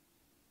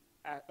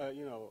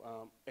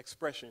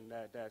expression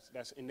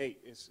that's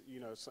innate. It's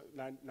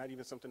not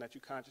even something that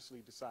you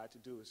consciously decide to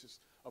do. It's just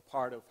a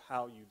part of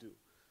how you do.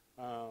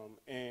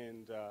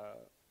 In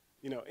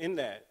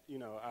that,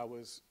 I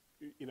was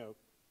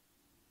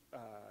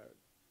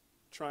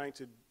trying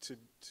to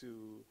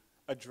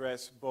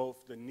address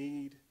both the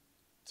need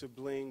to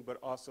bling, but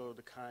also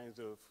the kinds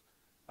of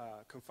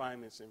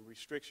confinements and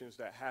restrictions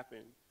that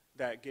happen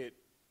that get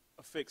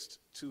affixed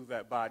to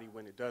that body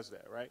when it does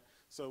that, right?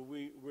 So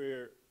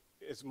we're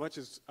as much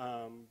as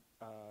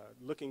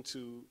looking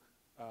to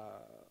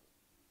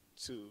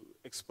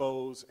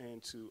expose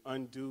and to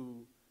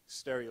undo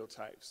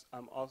stereotypes,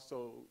 I'm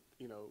also,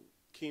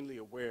 keenly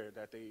aware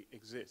that they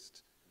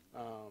exist,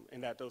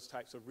 and that those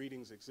types of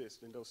readings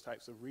exist, and those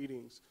types of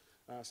readings,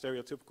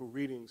 stereotypical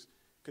readings,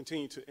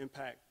 continue to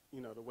impact,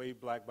 the way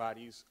black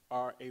bodies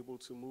are able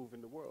to move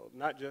in the world.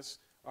 Not just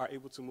are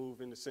able to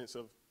move in the sense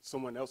of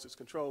someone else's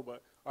control,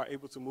 but are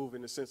able to move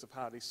in the sense of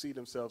how they see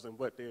themselves and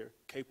what they're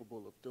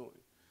capable of doing.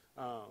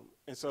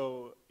 And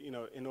so,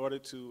 in order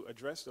to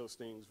address those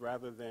things,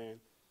 rather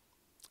than,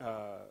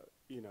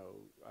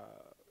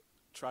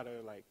 try to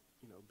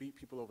beat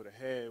people over the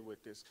head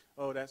with this,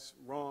 oh, that's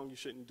wrong, you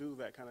shouldn't do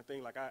that kind of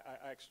thing. Like I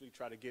actually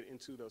try to get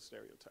into those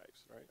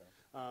stereotypes, right?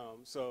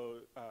 Okay.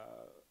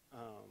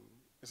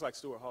 It's like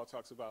Stuart Hall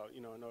talks about,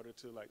 in order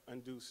to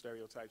undo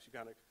stereotypes, you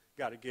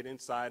got to get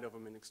inside of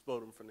them and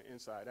explode them from the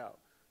inside out,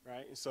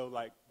 right? And so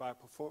by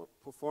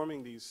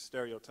performing these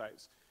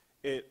stereotypes,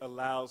 it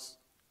allows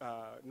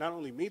not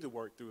only me to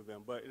work through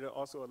them, but it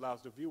also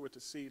allows the viewer to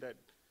see that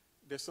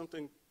there's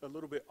something a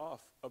little bit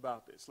off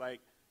about this.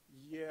 Like,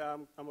 yeah,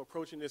 I'm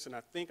approaching this and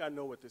I think I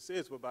know what this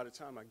is, but by the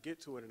time I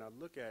get to it and I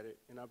look at it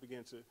and I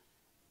begin to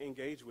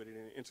engage with it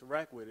and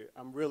interact with it,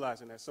 I'm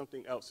realizing that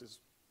something else is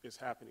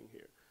happening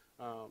here.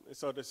 And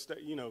so,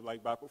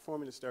 by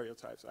performing the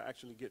stereotypes, I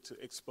actually get to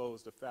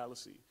expose the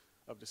fallacy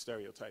of the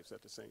stereotypes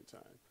at the same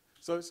time.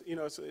 So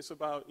it's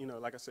about,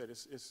 like I said,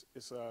 it's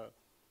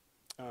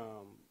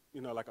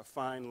like a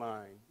fine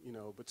line,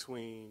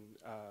 between,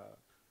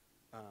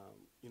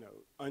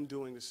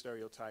 undoing the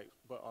stereotype,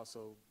 but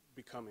also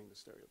becoming the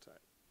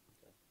stereotype.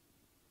 Okay.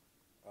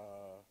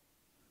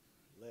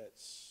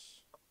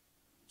 Let's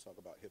talk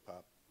about hip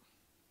hop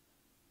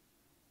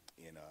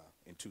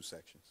in two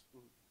sections.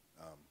 Mm-hmm.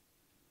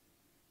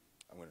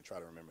 I'm going to try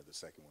to remember the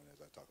second one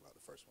as I talk about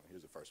the first one.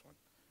 Here's the first one.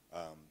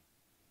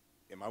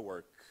 In my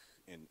work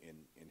in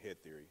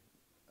head theory,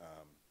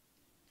 I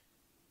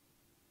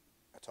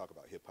talk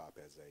about hip hop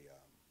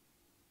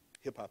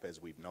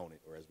as we've known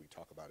it, or as we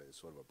talk about it, as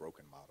sort of a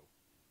broken model,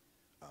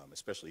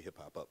 especially hip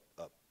hop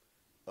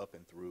up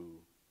and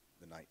through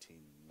the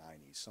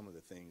 1990s. Some of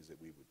the things that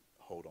we would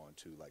hold on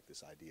to, like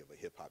this idea of a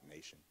hip hop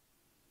nation,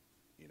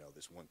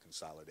 this one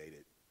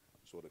consolidated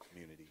sort of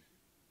community,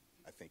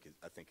 I think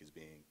is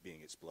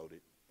being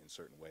exploded in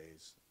certain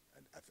ways.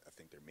 And I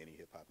think there are many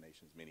hip hop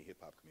nations, many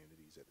hip hop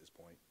communities at this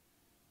point,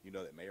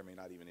 that may or may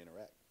not even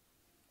interact.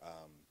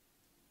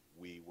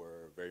 We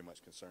were very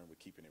much concerned with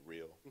keeping it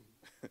real.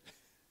 Mm-hmm.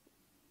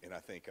 And I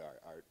think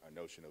our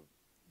notion of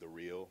the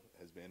real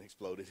has been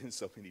exploded in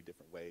so many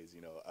different ways.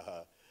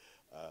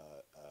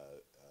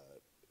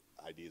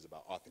 Ideas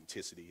about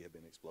authenticity have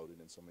been exploded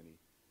in so many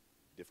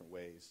different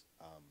ways.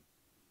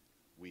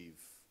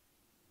 We've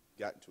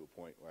gotten to a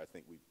point where I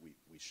think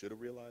we should have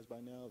realized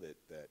by now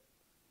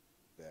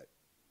that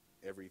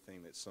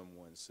everything that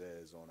someone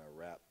says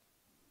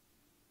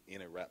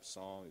in a rap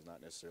song is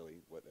not necessarily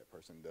what that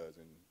person does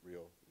in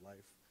real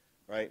life,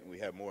 right? And we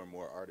have more and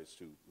more artists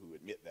who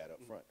admit that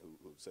up front,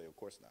 who say, of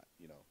course not,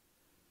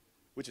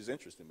 which is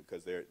interesting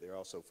because they're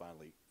also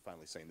finally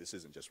saying this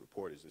isn't just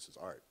reporters, this is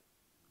art,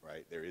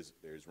 right? There is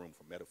room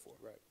for metaphor.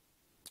 Right.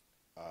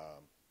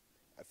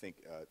 I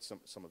think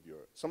some of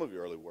your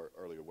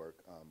earlier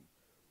work,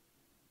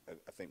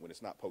 I think when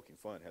it's not poking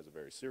fun, has a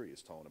very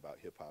serious tone about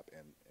hip hop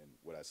and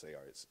what I say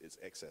are its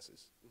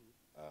excesses.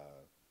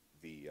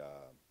 Mm-hmm.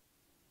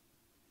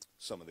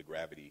 Some of the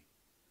Gravity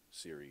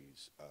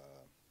series,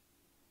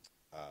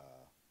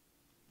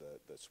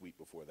 the suite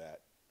before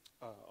that.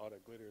 All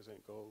that glitters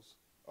ain't goals.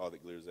 All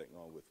that glitters ain't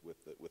gold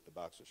with the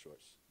boxer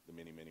shorts, the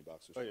many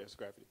boxer shorts. Oh yeah, it's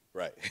Gravity.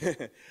 Right.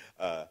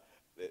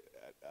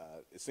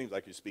 It seems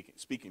like you're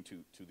speaking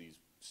to these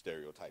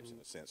stereotypes, mm-hmm.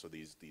 in a sense, or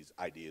these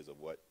ideas of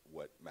what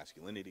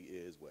masculinity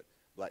is, what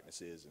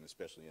blackness is, and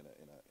especially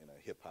in a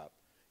hip hop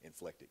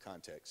inflected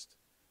context.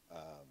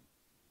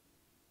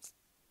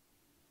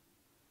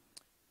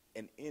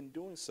 And in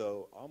doing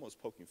so,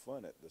 almost poking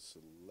fun at the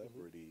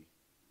celebrity,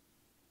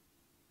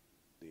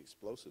 mm-hmm. the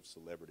explosive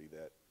celebrity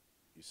that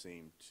you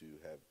seem to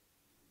have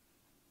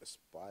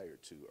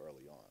aspired to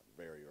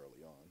very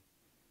early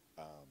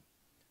on.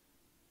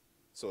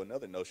 So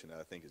another notion that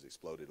I think has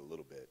exploded a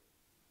little bit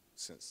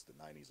since the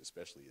 90s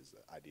especially is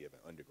the idea of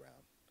an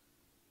underground.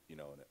 And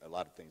a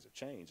lot of things have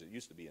changed. It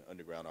used to be an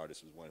underground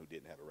artist was one who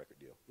didn't have a record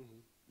deal.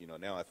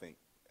 Mm-hmm. Now I think...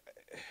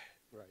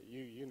 Right.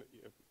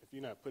 If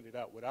you're not putting it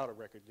out without a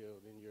record deal,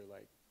 then you're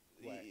like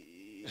whack.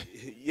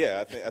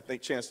 Yeah, I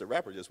think Chance the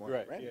Rapper just went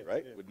right, Randy, yeah,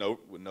 right? Yeah. With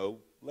no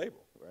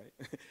label, right?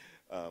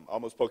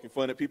 Almost poking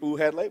fun at people who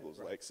had labels.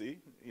 Right. Like, see,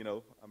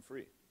 I'm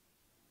free.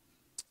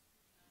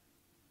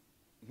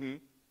 Hmm.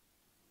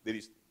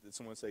 Did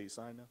someone say he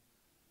signed now?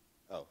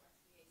 Oh.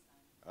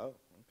 Oh,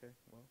 okay.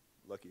 Well,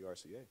 lucky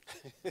RCA.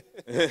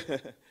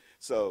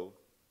 So,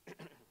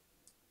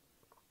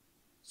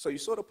 So you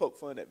sort of poke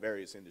fun at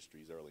various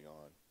industries early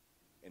on,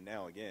 and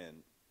now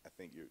again, I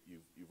think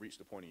you've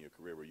reached a point in your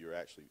career where you're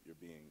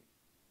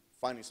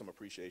finding some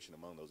appreciation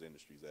among those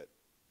industries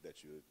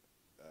that you,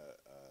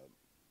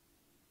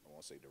 I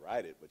won't say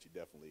derided, but you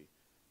definitely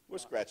were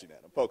scratching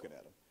at them, poking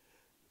at them.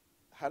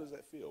 How does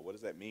that feel? What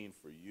does that mean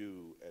for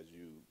you as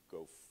you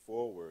go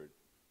forward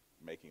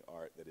making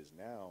art that is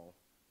now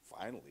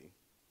finally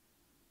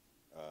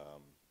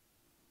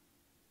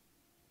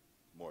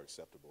more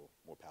acceptable,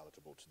 more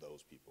palatable to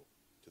those people,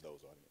 to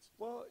those audiences?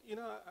 Well,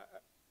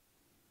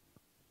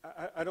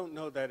 I don't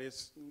know that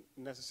it's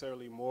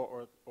necessarily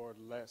more or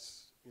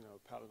less,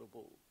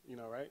 palatable,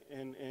 right?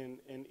 And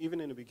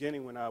even in the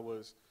beginning when I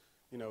was,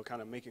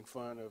 kind of making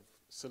fun of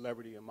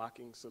celebrity and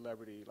mocking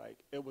celebrity,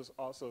 like it was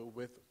also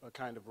with a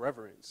kind of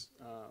reverence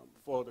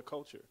for the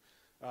culture.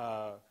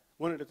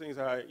 One of the things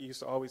I used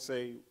to always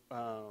say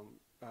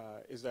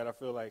is that I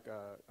feel like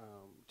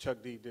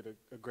Chuck D did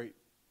a great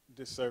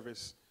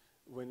disservice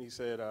when he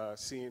said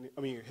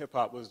hip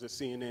hop was the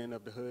CNN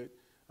of the hood.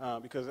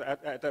 Because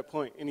at that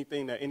point,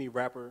 anything that any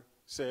rapper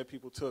said,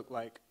 people took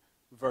like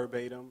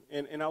verbatim,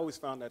 and I always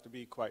found that to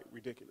be quite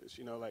ridiculous.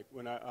 Like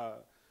when I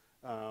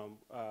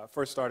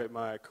first started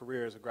my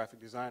career as a graphic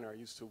designer, I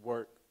used to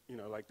work,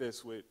 like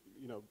this with,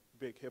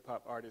 big hip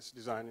hop artists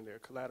designing their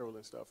collateral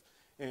and stuff,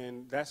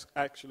 and that's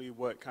actually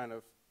what kind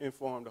of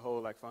informed the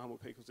whole like Fahamu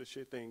Pecou's the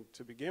shit thing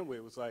to begin with.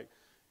 It was like,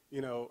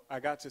 I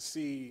got to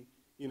see,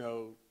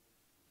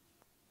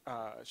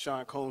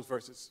 Sean Combs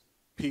versus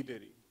P.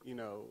 Diddy,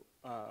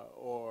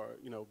 or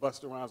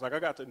Busta Rhymes. Like I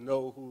got to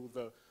know who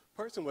the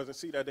person was and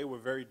see that they were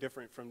very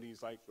different from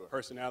these like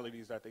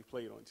personalities that they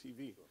played on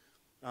TV.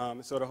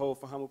 And so the whole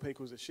Fahamu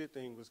Pecou's the shit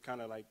thing was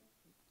kind of like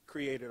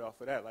created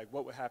off of that. Like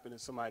what would happen if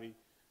somebody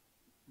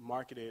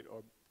marketed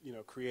or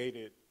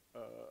created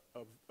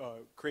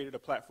a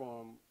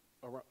platform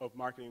of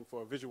marketing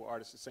for a visual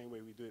artist the same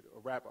way we did a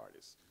rap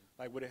artist?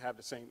 Like would it have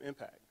the same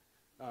impact?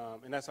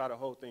 And that's how the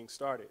whole thing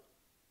started.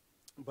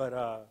 But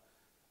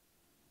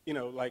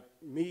like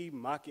me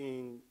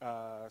mocking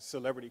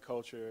celebrity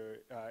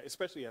culture,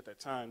 especially at that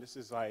time, this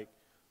is like,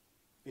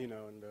 in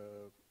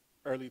the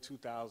early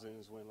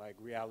 2000s when like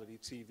reality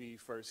TV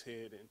first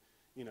hit, and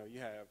you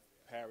have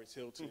Paris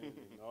Hilton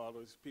and all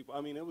those people.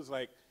 I mean, it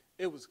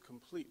was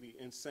completely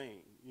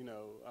insane.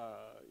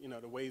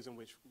 The ways in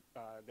which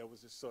there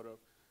was this sort of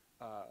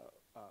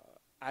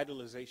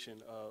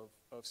idolization of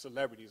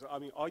celebrities. I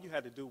mean, all you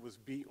had to do was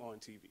be on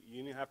TV.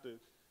 You didn't have to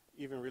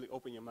even really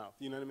open your mouth.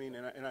 You know what I mean?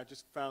 And I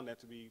just found that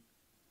to be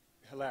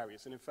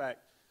hilarious. And in fact,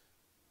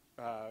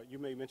 you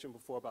may mention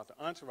before about the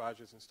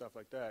entourages and stuff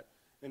like that,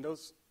 and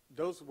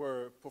those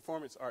were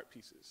performance art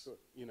pieces. Sure.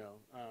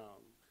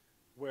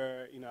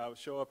 Where I would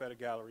show up at a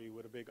gallery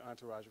with a big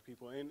entourage of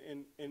people,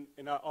 and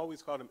I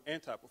always called them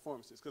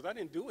anti-performances because I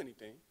didn't do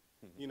anything.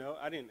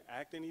 I didn't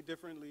act any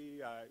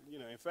differently.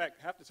 In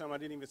fact, half the time I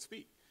didn't even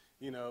speak.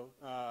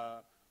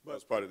 But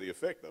that's part of the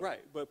effect, though.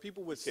 Right, but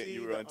people would see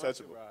you were the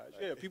untouchable. entourage.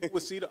 Yeah, people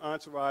would see the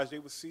entourage. They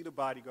would see the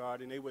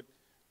bodyguard, and they would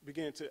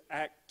begin to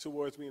act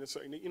towards me in a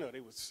certain. They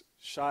would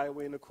shy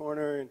away in the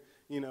corner, and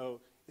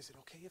is it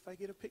okay if I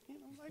get a picture?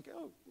 I'm like,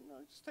 oh,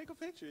 just take a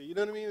picture. You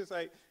know what I mean? It's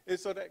like, and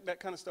so that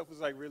kind of stuff was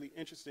like really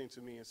interesting to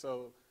me, and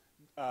so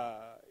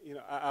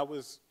I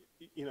was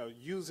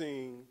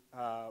using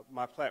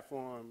my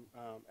platform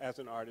as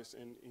an artist,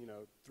 and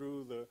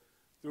through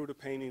the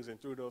paintings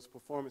and through those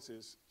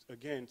performances,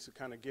 again, to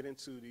kind of get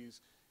into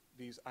these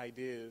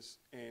ideas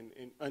and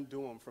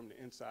undo them from the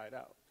inside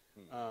out.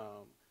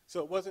 So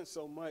it wasn't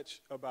so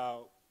much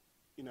about,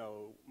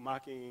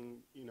 mocking,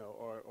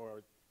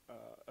 or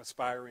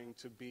aspiring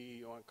to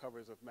be on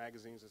covers of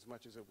magazines as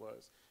much as it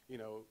was,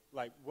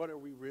 like what are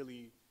we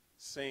really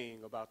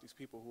saying about these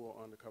people who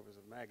are on the covers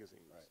of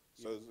magazines? Right.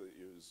 So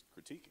it was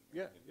critiquing.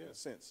 In a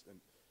sense.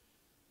 And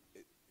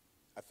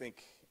I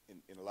think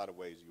in a lot of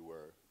ways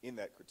in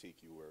that critique,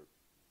 you were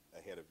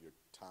ahead of your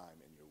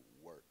time in your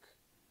work.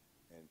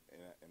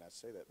 And I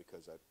say that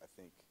because I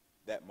think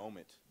that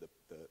moment,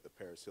 the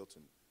Paris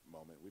Hilton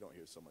moment, we don't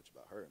hear so much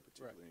about her in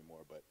particular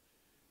anymore,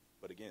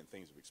 but again,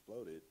 things have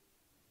exploded,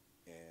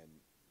 and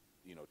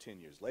 10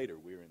 years later,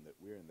 we're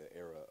in the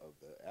era of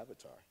the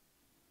avatar,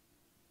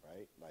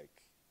 right?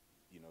 Like,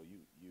 you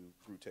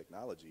through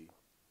technology,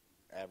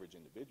 average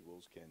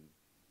individuals can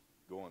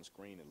go on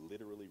screen and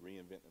literally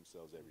reinvent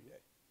themselves every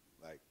day.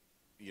 Like,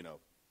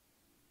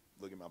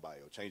 look at my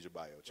bio, change your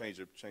bio, change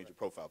your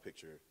profile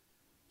picture,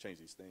 change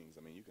these things.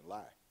 I mean, you can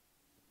lie,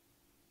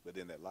 but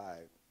then that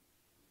lie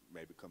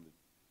may become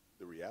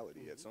the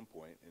reality at some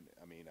point. And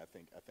I mean, I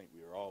think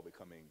we are all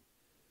becoming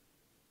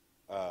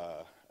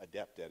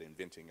adept at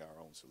inventing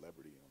our own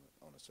celebrity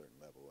on a certain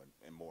level,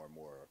 and more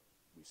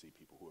we see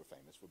people who are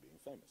famous for being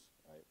famous,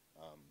 right?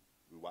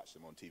 We watch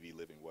them on TV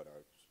living what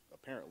are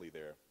apparently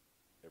their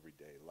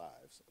everyday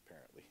lives,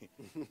 apparently.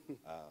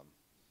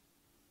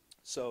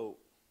 So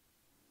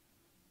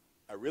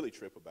I really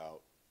trip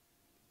about,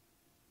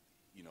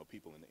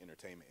 people in the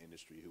entertainment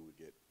industry who would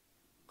get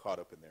caught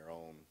up in their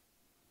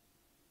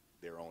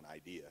own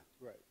idea.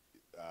 Right.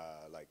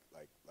 like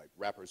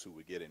rappers who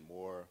would get in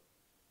more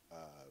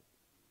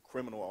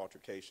criminal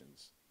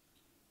altercations,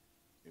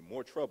 in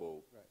more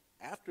trouble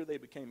after they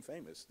became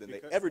famous than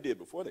they ever did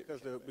before they became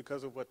famous.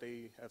 Because of what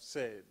they have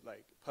said,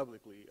 like,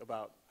 publicly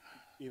about,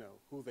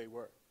 who they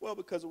were. Well,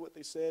 because of what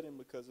they said, and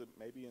because of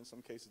maybe in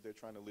some cases they're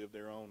trying to live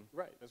their own.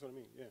 Right, that's what I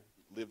mean, yeah.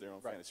 Live their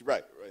own fantasy,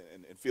 right,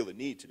 and feel the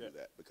need to do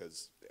that,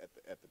 because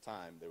at the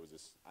time there was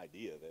this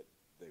idea that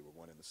they were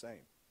one and the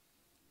same.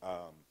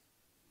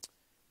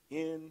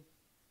 In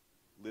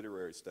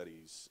literary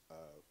studies,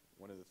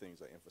 one of the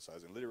things I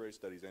emphasize, in literary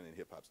studies and in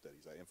hip-hop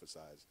studies, I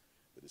emphasize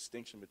the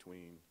distinction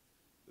between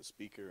the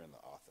speaker and the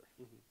author.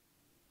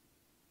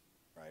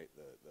 Right?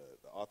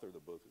 The author of the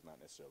book is not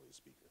necessarily the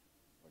speaker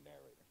or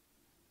narrator.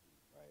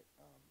 Right?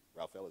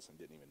 Ralph Ellison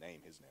didn't even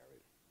name his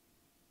narrator.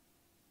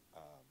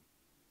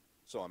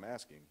 So I'm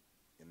asking,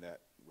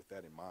 with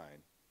that in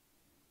mind,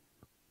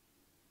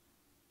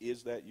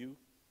 is that you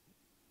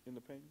in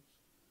the paintings?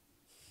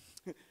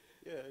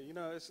 Yeah,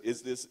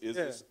 is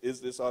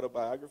this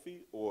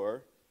autobiography,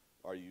 or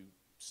are you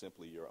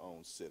simply your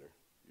own sitter,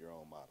 your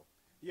own model?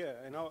 Yeah,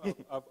 and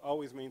I've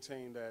always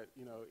maintained that,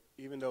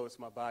 even though it's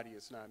my body,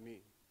 it's not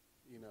me.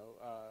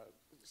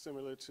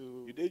 Similar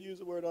to... You did use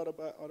the word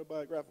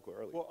autobiographical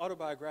earlier. Well,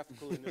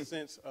 autobiographical in the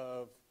sense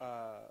of,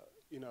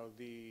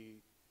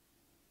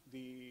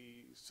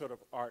 the sort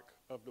of arc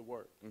of the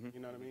work.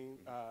 You know what I mean?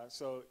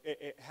 So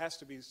it has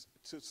to be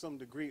to some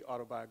degree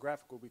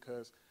autobiographical,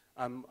 because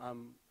I'm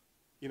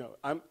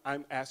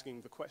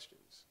asking the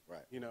questions.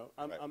 Right.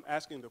 I'm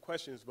asking the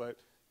questions,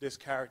 but this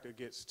character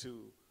gets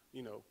to,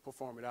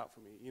 perform it out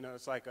for me.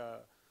 It's like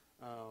a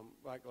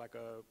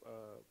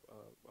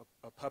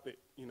puppet,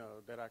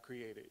 that I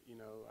created.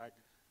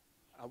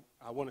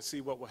 I want to see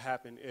what will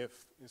happen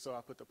if, and so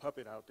I put the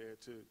puppet out there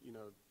to,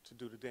 to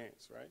do the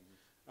dance, right?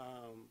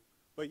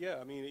 But yeah,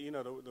 I mean,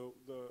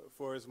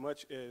 for as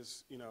much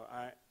as,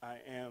 I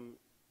am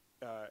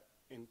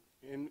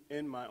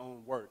in my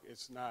own work,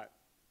 it's not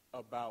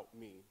about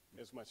me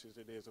as much as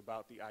it is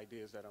about the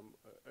ideas that I'm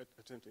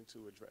attempting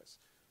to address.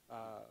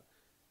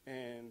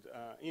 And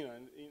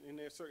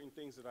there's certain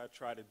things that I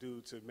try to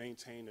do to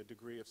maintain a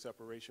degree of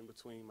separation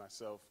between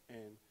myself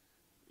and,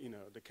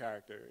 the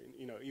character.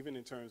 And, even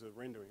in terms of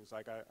renderings,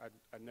 like I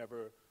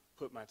never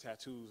put my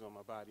tattoos on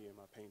my body in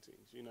my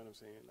paintings, you know what I'm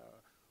saying?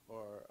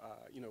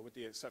 With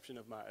the exception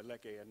of my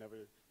eleke, I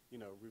never,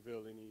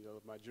 revealed any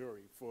of my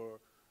jewelry. For,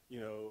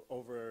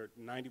 over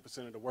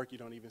 90% of the work, you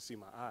don't even see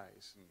my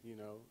eyes,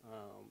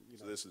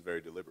 So this is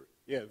very deliberate.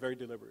 Yeah, very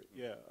deliberate,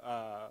 yeah.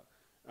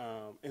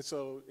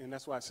 And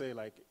that's why I say,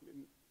 like,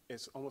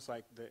 it's almost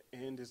like the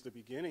end is the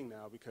beginning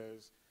now,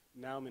 because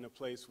now I'm in a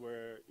place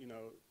where,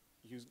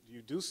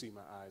 you do see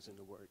my eyes in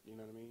the work, you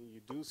know what I mean? You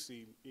do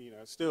see,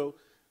 still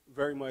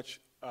very much,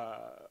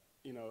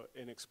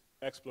 an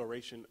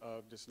exploration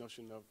of this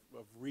notion of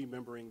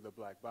remembering the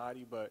black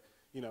body, but,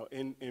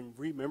 in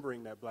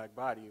remembering that black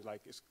body,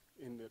 like, it's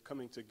in the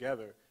coming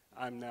together,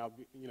 I'm now,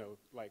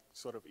 like,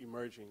 sort of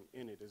emerging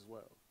in it as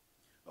well.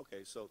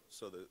 Okay, so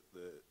the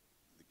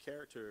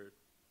character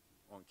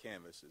on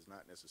canvas is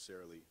not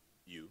necessarily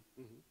you.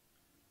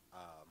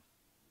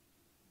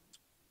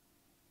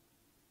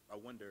 I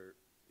wonder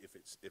if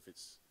it's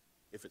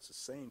the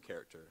same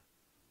character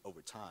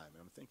over time.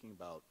 And I'm thinking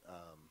about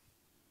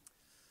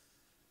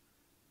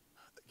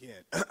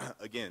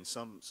again,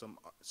 some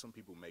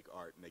people make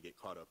art and they get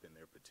caught up in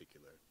their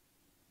particular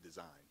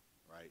design,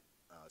 right?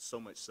 So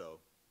much so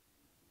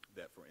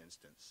that, for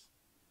instance,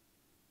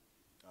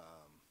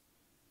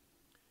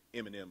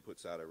 Eminem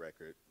puts out a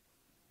record,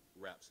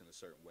 raps in a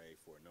certain way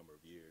for a number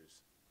of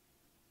years,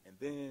 and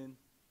then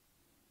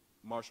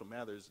Marshall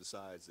Mathers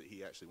decides that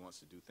he actually wants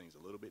to do things a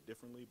little bit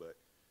differently, but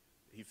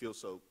he feels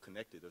so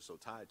connected or so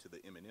tied to the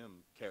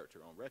Eminem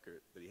character on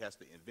record that he has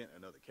to invent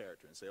another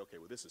character and say, okay,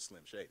 well, this is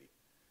Slim Shady.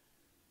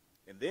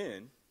 And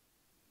then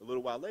a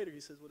little while later, he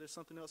says, well, there's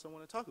something else I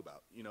want to talk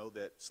about,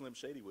 that Slim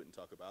Shady wouldn't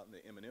talk about and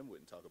that Eminem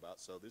wouldn't talk about,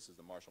 so this is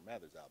the Marshall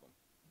Mathers album,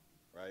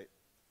 right?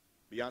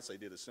 Beyonce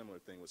did a similar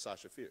thing with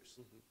Sasha Fierce.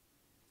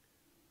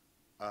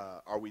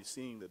 Are we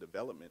seeing the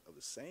development of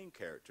the same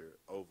character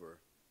over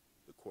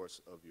the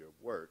course of your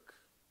work,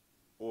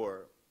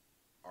 or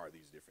are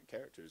these different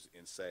characters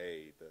in,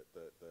 say, the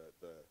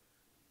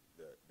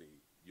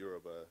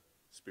Yoruba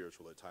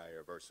spiritual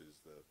attire versus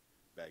the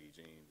baggy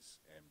jeans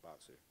and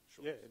boxer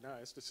shorts? Yeah, no,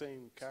 it's the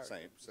same character.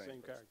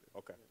 Same character.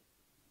 Okay.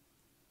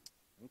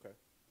 Yeah. Okay.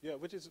 Yeah,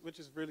 which is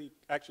really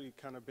actually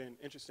kind of been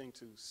interesting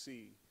to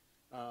see.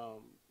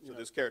 So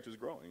this character's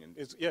growing and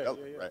yeah,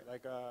 right?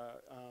 Like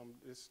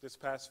this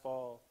past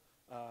fall,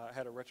 I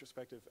had a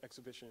retrospective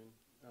exhibition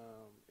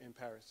in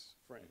Paris,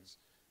 France,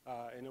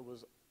 and it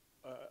was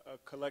a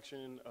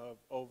collection of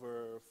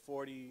over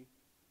 40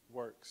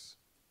 works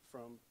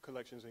from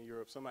collections in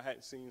Europe. Some I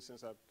hadn't seen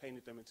since I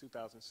painted them in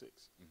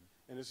 2006,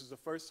 and this is the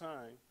first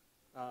time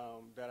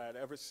that I'd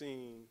ever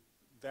seen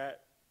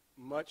that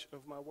much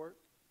of my work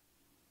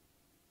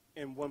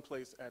in one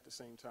place at the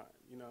same time.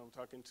 I'm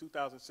talking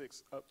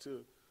 2006 up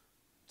to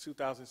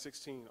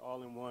 2016,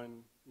 all in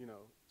one,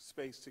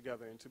 space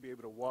together, and to be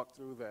able to walk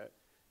through that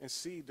and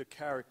see the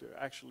character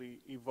actually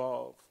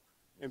evolve.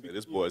 And So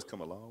this boy's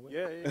come a long way.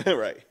 Yeah, yeah.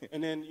 Right.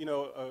 And then, you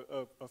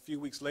know, a few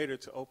weeks later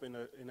to open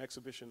an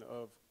exhibition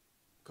of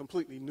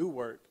completely new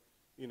work,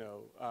 you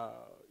know,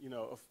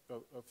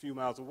 a few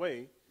miles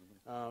away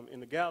in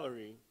the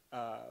gallery,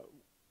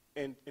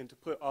 and to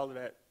put all of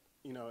that,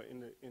 you know,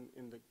 in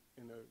the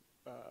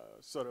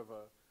sort of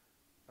a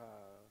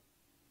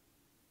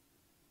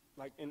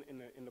like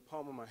in the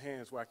palm of my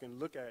hands, where I can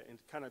look at it and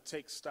kind of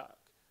take stock,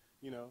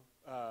 you know,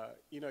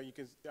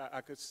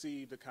 I could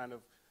see the kind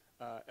of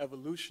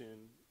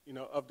evolution, you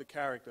know, of the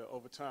character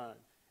over time,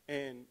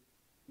 and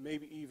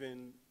maybe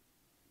even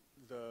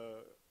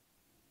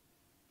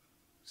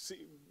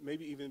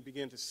maybe even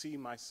begin to see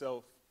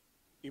myself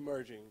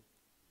emerging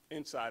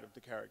inside of the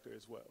character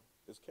as well.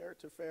 Is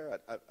character fair?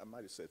 I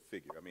might have said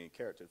figure. I mean,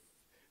 character,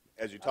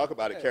 as you talk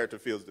about it, yeah. Character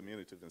feels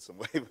diminutive in some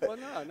way. But, Well,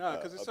 no,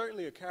 because it's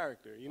certainly a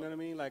character. You know what I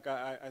mean? Like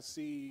I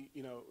see,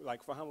 you know,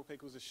 like Fahamu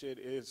Pecou's shit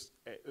is,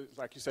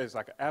 like you said, it's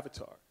like an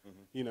avatar.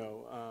 You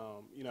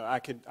know, I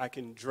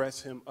can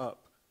dress him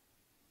up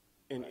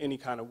in any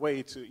kind of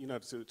way to, you know,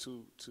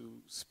 to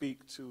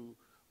speak to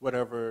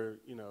whatever,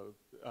 you know,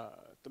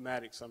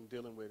 thematics I'm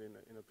dealing with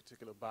in a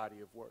particular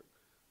body of work.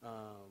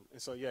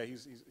 And so yeah,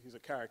 he's a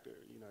character.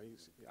 You know,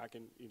 I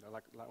can, you know,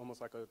 like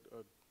almost like a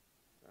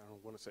I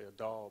don't want to say a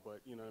doll, but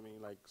you know what I mean,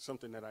 like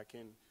something that I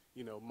can,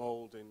 you know,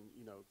 mold and,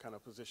 you know, kind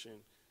of position,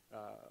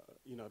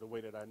 you know, the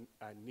way that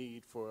I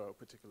need for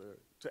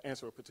to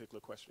answer a particular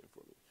question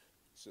for me.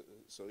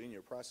 So in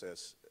your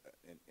process,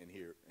 and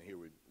here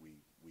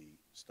we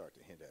start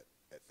to hint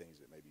at things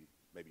that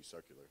may be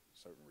circular,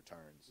 certain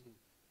returns.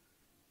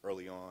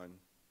 Early on,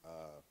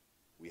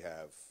 we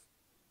have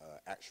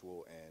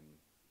actual and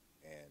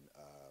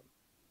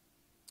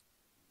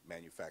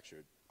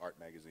manufactured art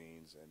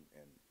magazines,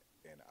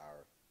 and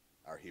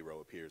our hero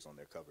appears on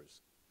their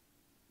covers.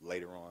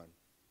 Later on,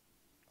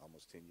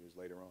 almost 10 years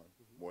later on,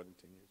 more than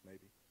 10 years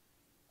maybe,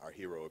 our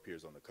hero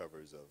appears on the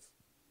covers of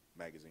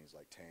magazines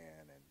like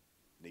Tan and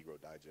Negro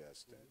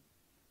Digest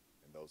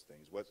and those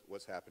things.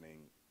 What's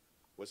happening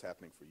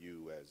for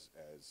you as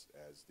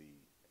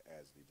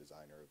the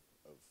designer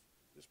of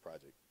this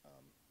project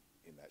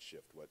in that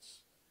shift? What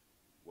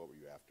were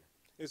you after?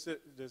 It's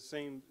the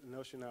same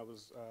notion I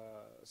was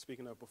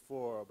speaking of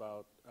before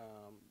about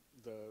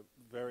the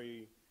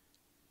very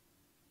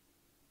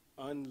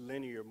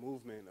unlinear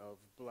movement of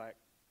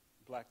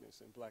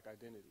blackness and black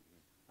identity.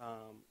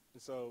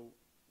 And so,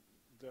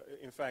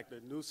 in fact, the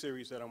new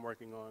series that I'm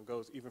working on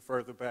goes even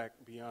further back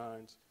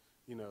beyond,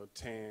 you know,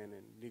 Tan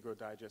and Negro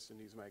Digest and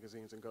these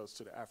magazines, and goes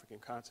to the African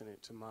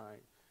continent to mine,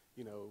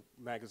 you know,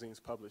 magazines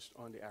published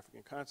on the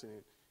African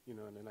continent, you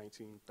know, in the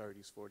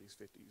 1930s, 40s,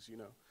 50s, you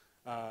know.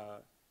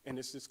 And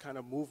it's this kind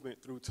of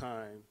movement through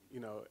time, you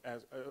know,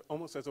 as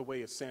almost as a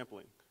way of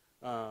sampling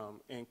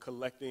and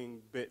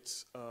collecting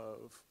bits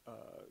of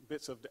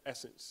the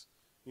essence,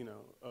 you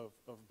know,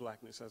 of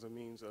blackness as a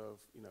means of,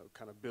 you know,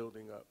 kind of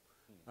building up,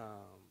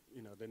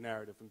 you know, the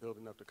narrative and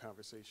building up the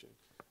conversation.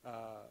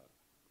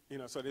 You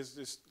know, so there's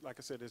this, like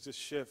I said, there's this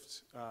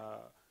shift,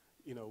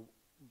 you know,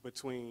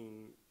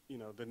 between, you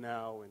know, the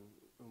now and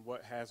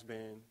what has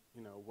been,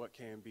 you know, what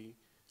can be.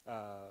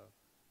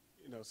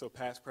 You know, so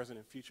past, present,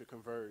 and future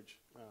converge,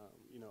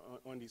 you know,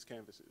 on these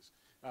canvases.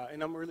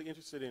 And I'm really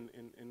interested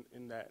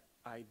in that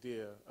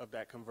idea of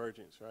that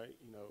convergence, right?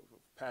 You know,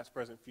 past,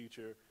 present,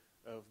 future,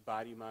 of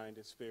body, mind,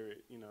 and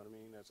spirit, you know what I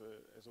mean, as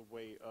a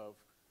way of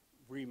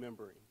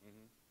remembering.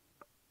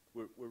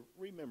 We're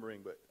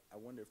remembering, but I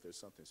wonder if there's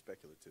something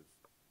speculative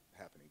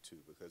happening too,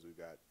 because we've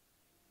got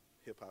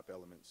hip-hop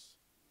elements,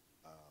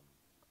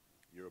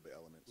 Yoruba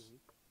elements,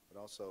 but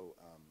also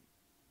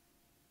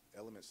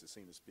elements that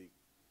seem to speak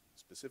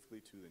specifically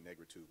to the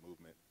negritude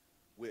movement,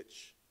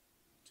 which,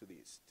 to the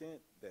extent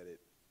that it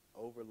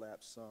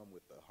overlaps some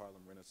with the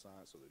Harlem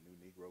Renaissance or the New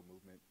Negro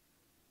movement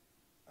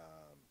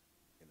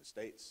in the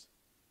States,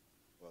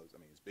 well, I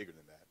mean, it's bigger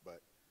than that,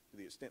 but to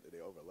the extent that they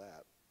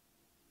overlap,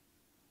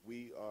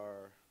 we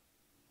are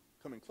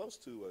coming close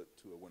to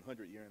a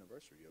 100-year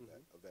anniversary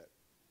of that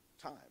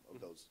time,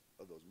 of those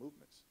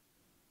movements.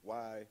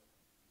 Why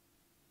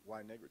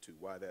negritude?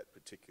 Why that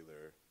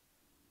particular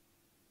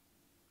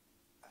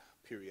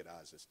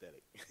periodized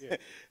aesthetic? Yeah.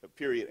 A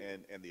period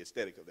and the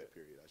aesthetic of that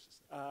period, I should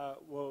say.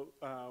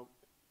 Well,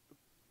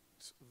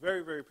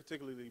 very, very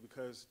particularly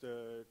because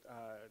the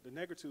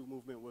negritude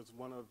movement was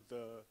one of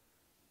the,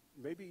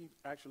 maybe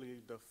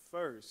actually the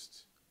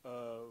first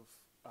of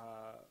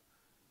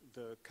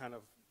the kind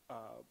of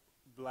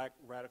black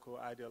radical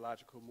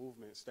ideological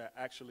movements that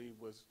actually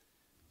was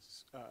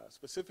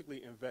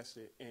specifically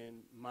invested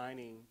in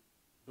mining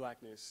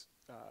blackness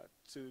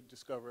to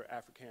discover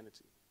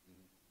Africanity.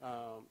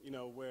 You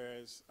know,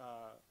 whereas,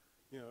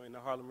 you know, in the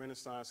Harlem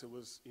Renaissance, it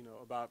was, you know,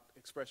 about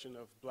expression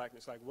of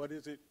blackness, like what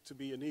is it to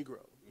be a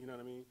Negro, you know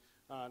what I mean?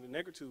 The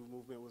negritude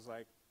movement was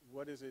like,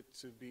 what is it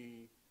to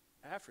be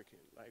African?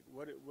 Like,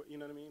 what you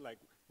know what I mean? Like,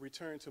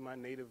 return to my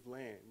native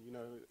land, you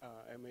know,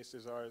 Aimé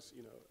César's,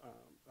 you know,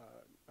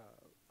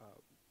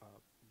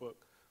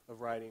 book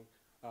of writing,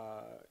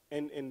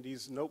 and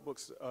these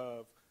notebooks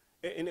of,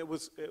 And it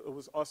was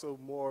also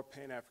more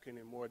Pan-African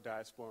and more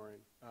diasporan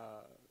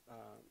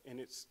in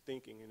its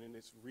thinking and in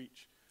its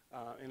reach.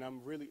 And I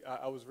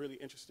was really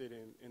interested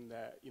in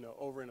that,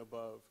 over and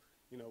above,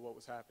 what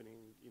was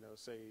happening,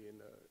 say in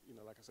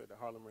the, like I said, the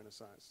Harlem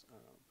Renaissance,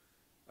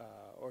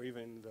 or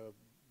even the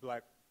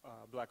Black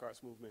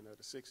Arts movement of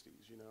the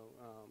 60s,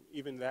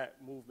 even that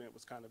movement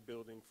was kind of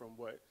building from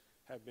what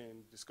had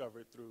been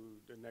discovered through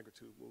the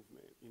negritude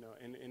movement,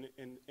 and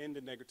in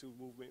the negritude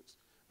movement's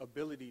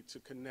ability to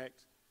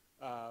connect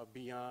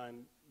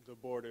beyond the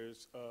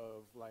borders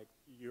of like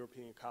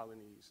European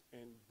colonies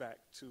and back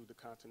to the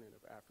continent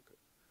of Africa.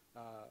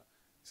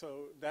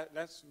 So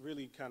that's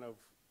really kind of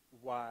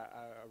why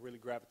I really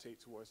gravitate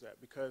towards that,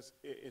 because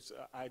it's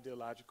an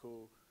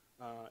ideological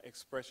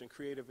expression,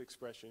 creative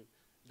expression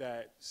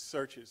that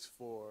searches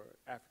for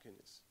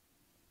Africanness.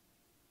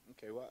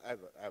 Okay, well, I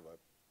have a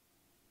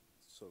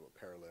sort of a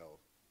parallel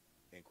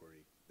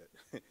inquiry that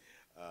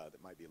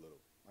that might be a little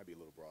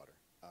broader.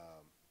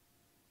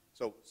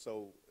 So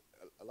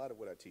a lot of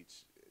what I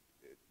teach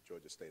at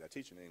Georgia State, I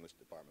teach in the English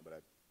department, but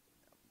I'm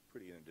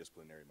pretty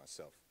interdisciplinary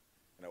myself,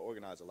 and I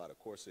organize a lot of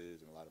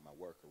courses and a lot of my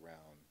work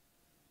around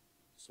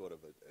sort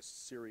of a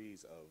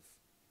series of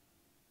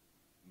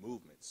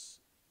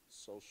movements,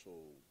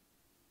 social,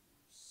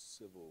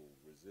 civil,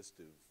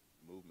 resistive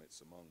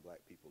movements among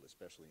black people,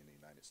 especially in the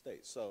United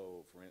States.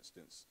 So, for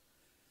instance,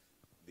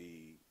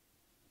 the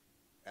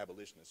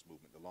abolitionist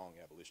movement, the long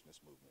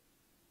abolitionist movement,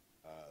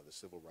 the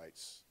civil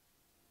rights,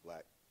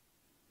 black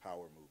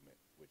power movement,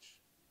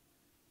 which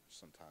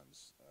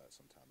sometimes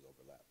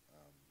overlap,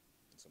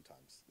 and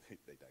sometimes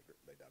they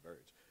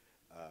diverge.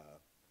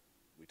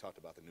 We talked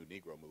about the New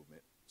Negro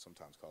movement,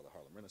 sometimes called the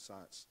Harlem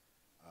Renaissance,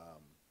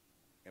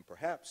 and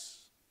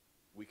perhaps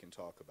we can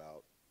talk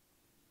about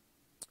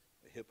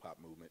the hip-hop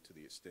movement to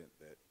the extent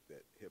that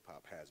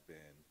hip-hop has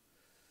been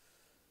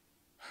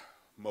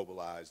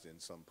mobilized in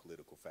some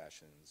political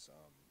fashions,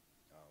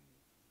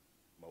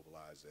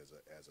 mobilized as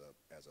a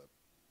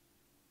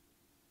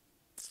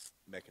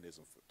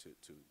mechanism to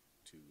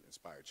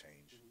inspire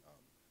change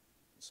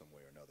in some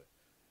way or another.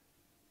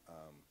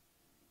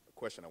 A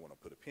question I want to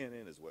put a pin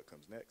in is what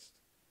comes next,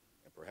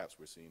 and perhaps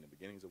we're seeing the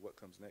beginnings of what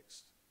comes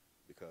next,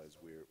 because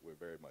we're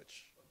very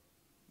much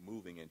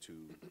moving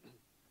into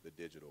the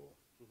digital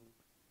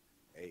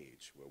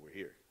age where we're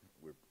here.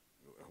 We're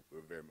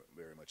very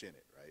much in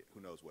it, right?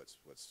 Who knows what's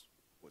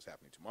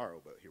happening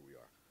tomorrow, but here we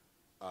are.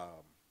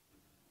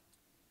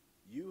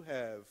 You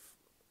have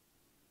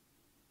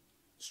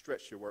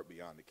stretched your work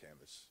beyond the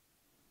canvas.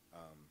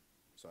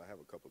 So I have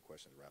a couple of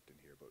questions wrapped in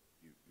here, but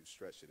you've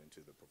stretched it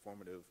into the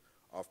performative.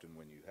 Often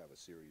when you have a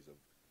series of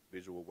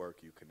visual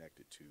work, you connect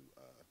it to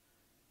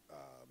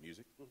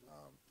music,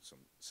 some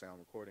sound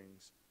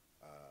recordings,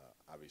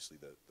 obviously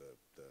the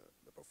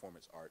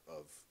performance art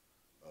of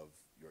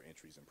your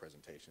entries and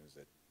presentations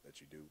that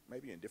you do,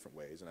 maybe in different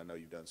ways. And I know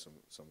you've done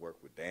some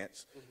work with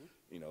dance,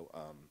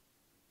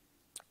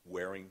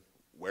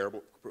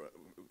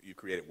 you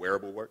created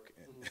wearable work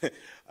and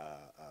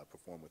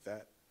perform with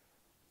that.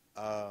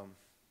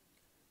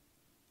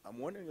 I'm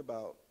wondering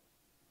about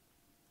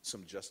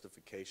some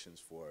justifications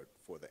for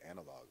the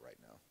analog right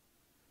now.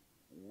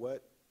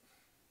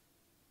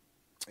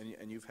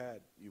 And you've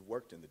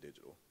worked in the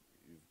digital,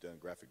 you've done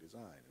graphic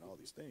design and all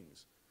these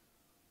things.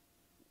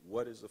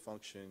 What is the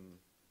function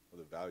or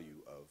the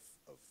value of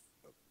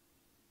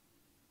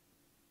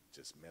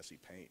just messy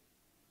paint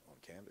on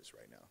canvas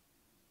right now?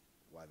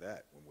 Why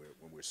that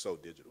when we're so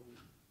digital?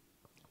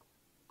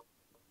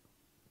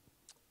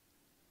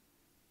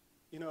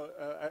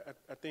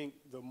 I think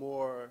the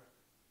more,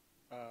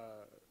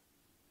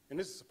 and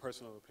this is a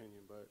personal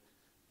opinion, but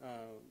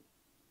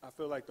I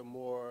feel like the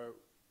more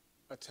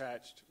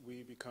attached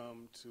we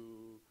become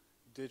to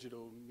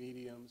digital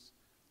mediums,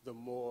 the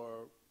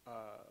more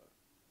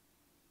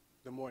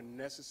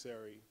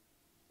necessary,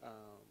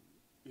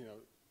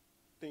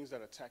 things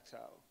that are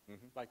tactile,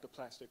 like the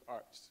plastic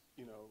arts,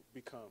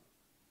 become.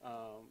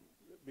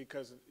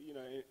 Because,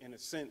 in a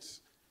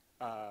sense,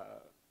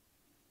 the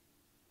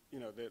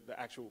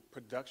actual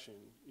production,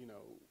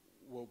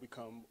 will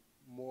become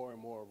more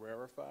and more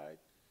rarefied.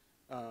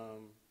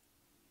 And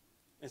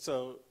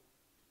so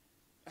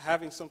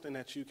having something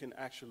that you can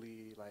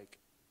actually, like,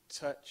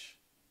 touch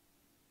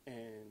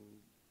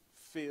and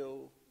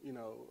feel,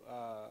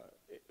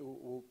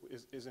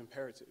 is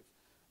imperative.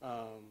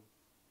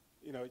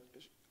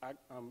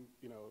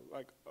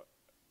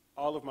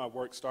 All of my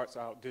work starts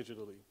out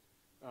digitally.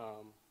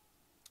 I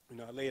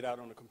lay it out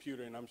on the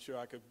computer, and I'm sure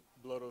I could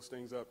blow those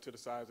things up to the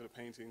size of the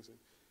paintings and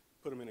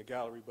put them in a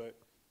gallery. But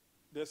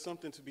there's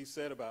something to be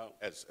said about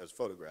as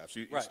photographs.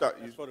 You right, start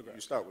as photographs.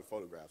 You start with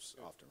photographs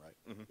often, right?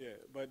 Yeah,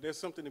 but there's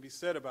something to be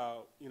said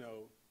about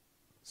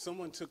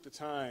someone took the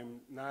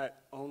time not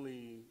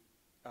only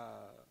to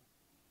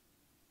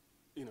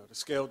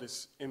scale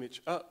this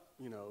image up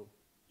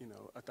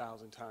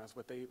 1,000 times,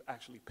 but they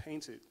actually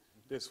painted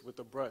this with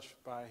a brush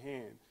by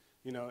hand.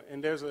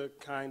 And there's a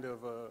kind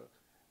of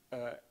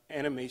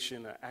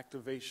animation,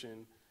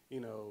 activation,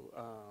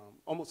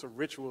 almost a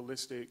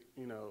ritualistic,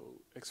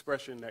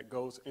 expression that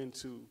goes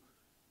into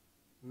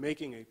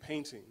making a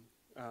painting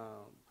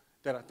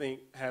that I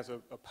think has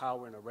a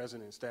power and a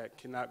resonance that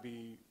cannot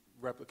be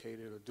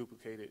replicated or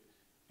duplicated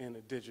in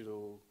a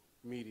digital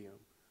medium.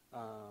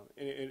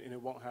 And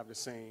it won't have the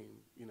same,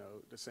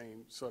 the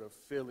same sort of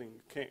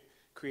feeling, can't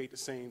create the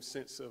same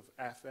sense of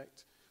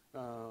affect.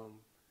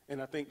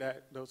 And I think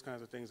that those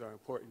kinds of things are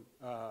important.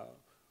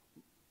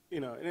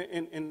 And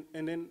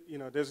then,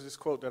 there's this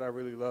quote that I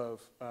really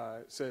love.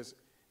 It says,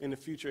 "In the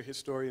future,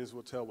 historians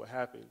will tell what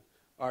happened.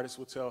 Artists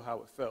will tell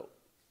how it felt."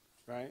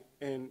 Right?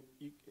 And,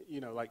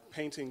 like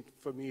painting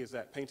for me is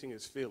that painting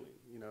is feeling.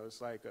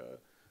 It's like,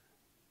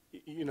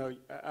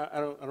 I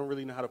don't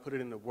really know how to put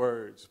it into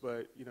words,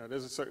 but,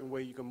 there's a certain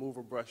way you can move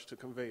a brush to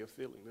convey a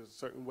feeling. There's a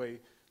certain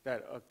way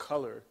that a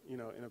color, in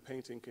a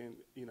painting can,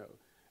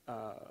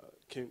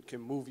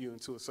 can move you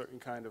into a certain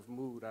kind of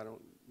mood. I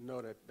don't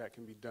know that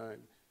can be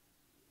done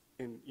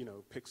in,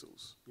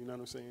 pixels. You know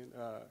what I'm saying?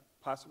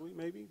 Possibly,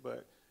 maybe,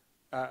 but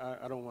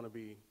I don't want to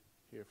be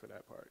here for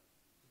that part.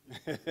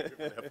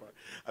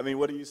 I mean,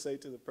 what do you say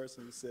to the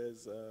person who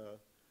says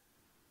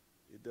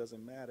it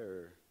doesn't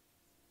matter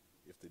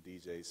if the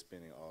DJ's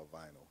spinning all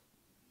vinyl?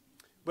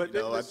 But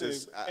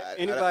listen, I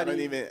don't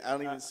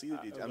even see the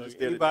DJ. I'm just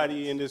there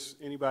anybody to dance.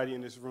 Anybody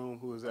in this room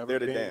who has ever there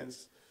to been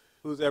dance.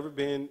 Who's ever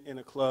been in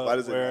a club Why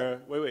does it where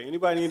matter? wait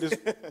anybody in this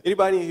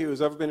anybody in here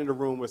who's ever been in a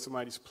room where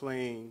somebody's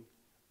playing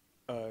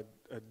a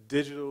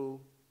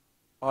digital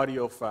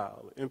audio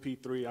file,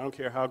 MP3, I don't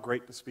care how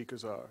great the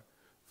speakers are,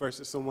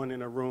 versus someone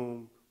in a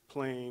room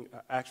playing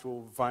an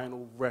actual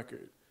vinyl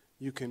record,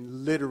 you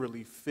can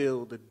literally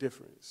feel the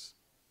difference.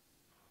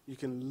 You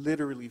can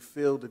literally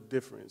feel the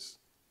difference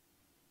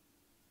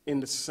in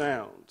the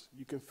sound.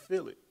 You can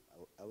feel it.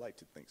 I like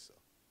to think so.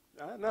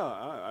 I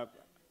know.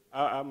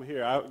 I'm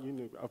here. I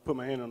put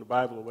my hand on the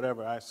Bible or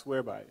whatever. I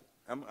swear by it.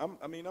 I'm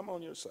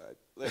on your side.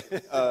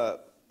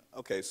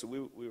 Okay, so we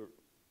were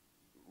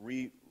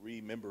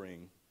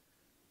remembering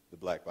the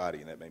black body,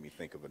 and that made me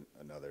think of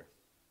another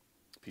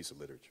piece of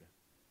literature.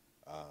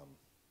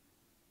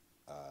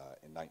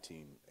 In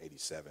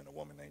 1987, a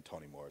woman named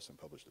Toni Morrison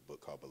published a book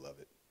called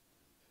Beloved.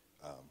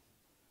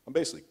 I'm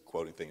basically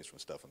quoting things from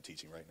stuff I'm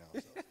teaching right now,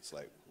 so it's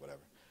like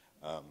whatever.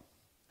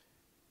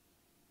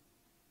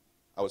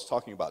 I was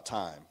talking about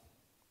time.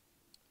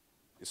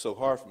 It's so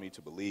hard for me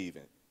to believe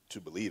in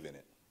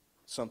it.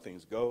 Some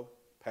things go,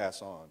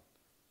 pass on.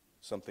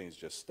 Some things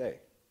just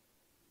stay.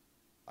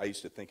 I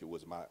used to think it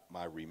was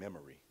my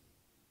rememory.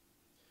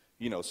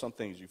 Some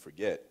things you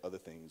forget, other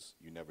things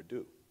you never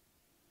do.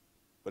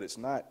 But it's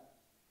not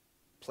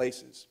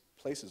places.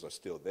 Places are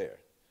still there.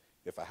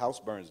 If a house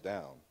burns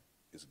down,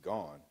 it's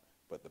gone,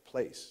 but the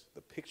place,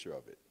 the picture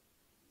of it,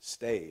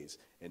 stays,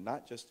 and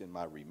not just in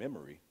my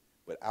rememory,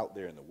 but out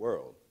there in the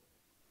world.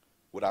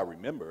 What I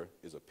remember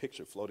is a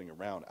picture floating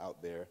around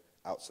out there,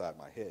 outside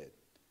my head.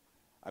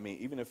 I mean,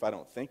 even if I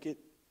don't think it,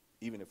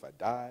 even if I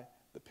die,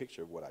 the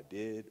picture of what I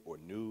did or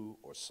knew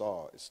or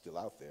saw is still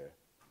out there,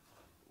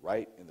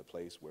 right in the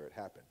place where it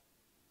happened.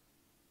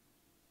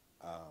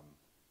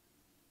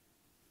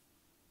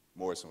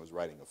 Morrison was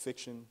writing a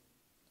fiction,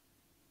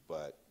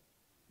 but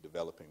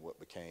developing what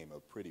became a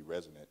pretty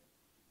resonant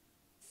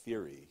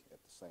theory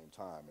at the same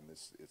time, and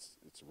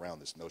it's around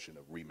this notion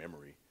of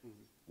rememory,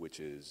 which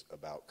is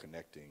about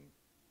connecting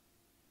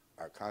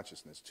our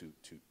consciousness to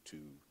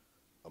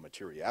a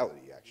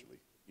materiality, actually.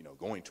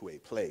 Going to a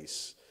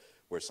place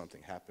where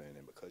something happened,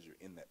 and because you're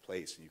in that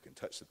place and you can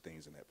touch the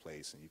things in that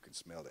place and you can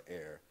smell the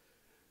air,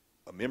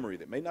 a memory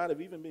that may not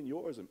have even been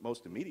yours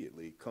most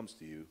immediately comes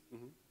to you,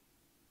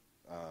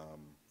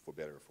 for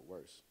better or for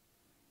worse.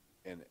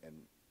 And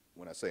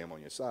when I say I'm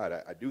on your side,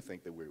 I do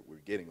think that we're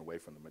getting away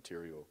from the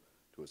material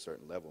to a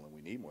certain level, and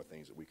we need more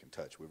things that we can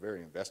touch. We're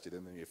very invested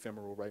in the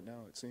ephemeral right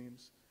now, it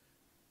seems.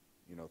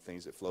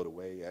 Things that float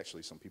away.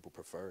 Actually, some people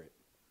prefer it,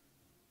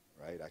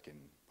 right? I can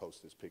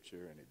post this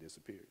picture and it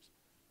disappears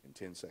in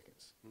 10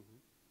 seconds.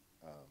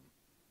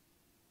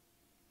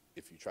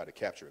 If you try to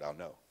capture it, I'll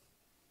know.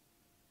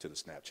 To the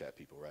Snapchat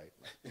people, right?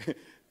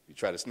 You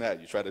try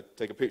to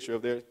take a picture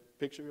of their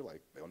picture,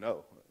 like, they'll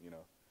know,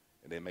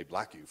 and they may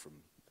block you from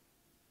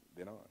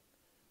then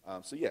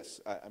on. So yes,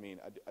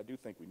 I do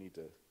think we need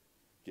to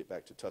get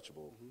back to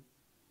touchable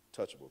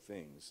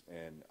things,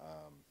 and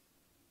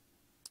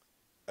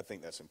I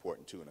think that's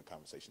important too in a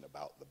conversation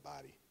about the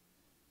body,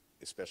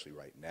 especially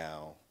right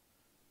now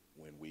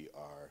when we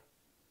are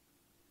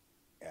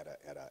at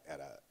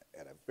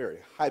a very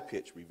high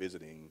pitch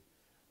revisiting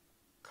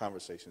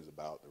conversations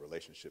about the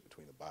relationship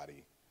between the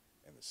body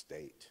and the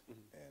state,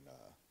 and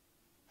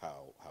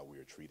how we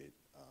are treated,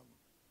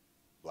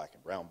 black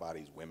and brown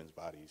bodies, women's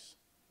bodies.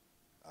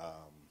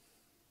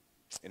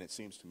 And it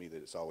seems to me that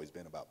it's always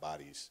been about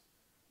bodies,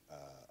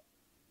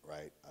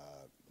 right?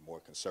 The more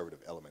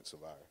conservative elements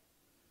of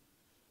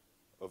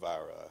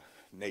our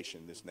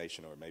nation, this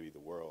nation, or maybe the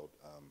world,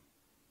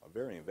 are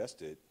very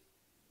invested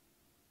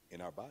in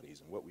our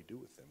bodies and what we do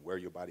with them, where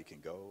your body can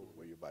go,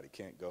 where your body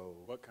can't go.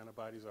 What kind of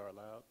bodies are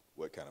allowed?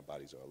 What kind of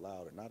bodies are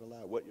allowed or not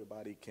allowed, what your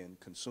body can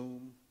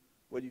consume,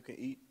 what you can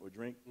eat or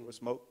drink or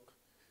smoke,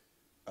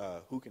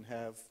 who can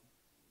have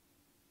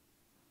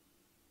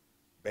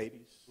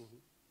babies,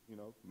 you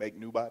know, make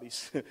new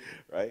bodies,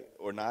 right,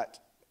 or not,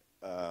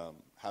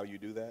 how you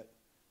do that,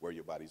 where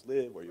your bodies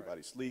live, where your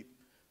bodies sleep,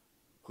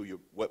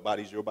 what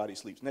bodies your body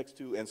sleeps next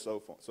to, and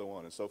so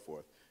on and so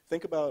forth.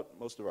 Think about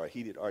most of our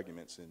heated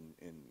arguments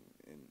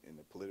in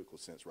the political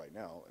sense right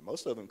now, and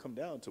most of them come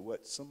down to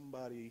what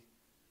somebody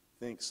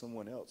thinks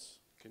someone else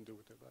Can do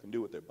with their body. can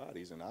do with their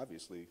bodies. And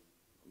obviously,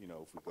 you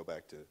know, if we go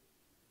back to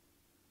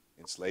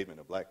enslavement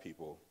of black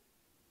people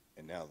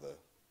and now the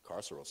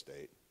carceral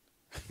state,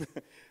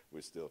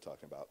 we're still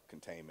talking about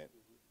containment,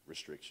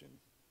 restriction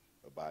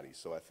of bodies.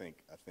 So I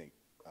think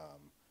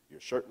your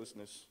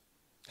shirtlessness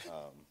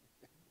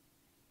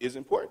is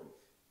important.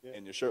 Yeah.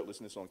 And your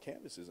shirtlessness on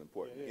canvas is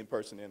important, Yeah, yeah. in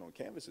person and on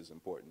canvas is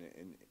important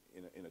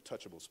in a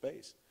touchable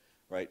space,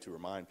 right, to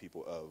remind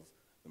people of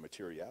the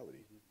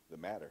materiality, the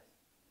matter.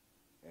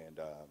 And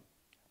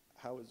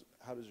how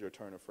does your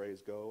turn of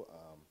phrase go?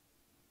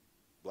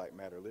 Black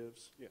matter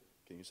lives? Yeah.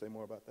 Can you say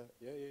more about that?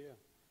 Yeah.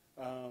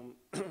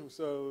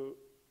 So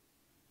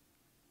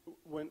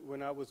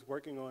when I was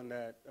working on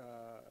that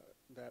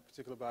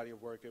particular body of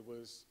work, it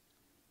was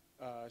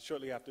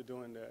shortly after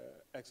doing the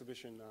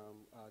exhibition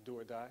Do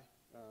or Die,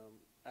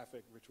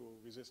 Affect Ritual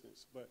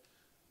Resistance. But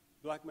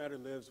Black Matter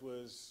Lives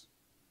was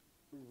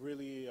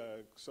really a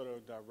sort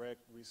of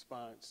direct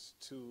response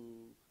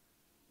to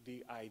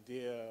the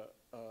idea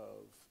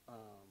of,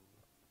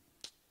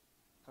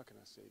 how can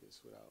I say this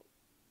without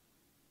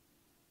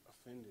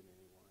offending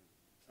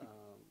anyone?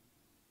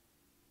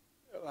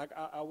 Like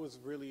I was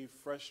really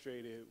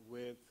frustrated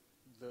with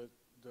the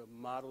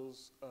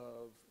models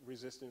of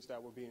resistance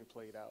that were being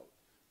played out,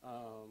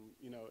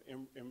 you know,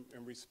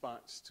 in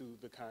response to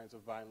the kinds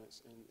of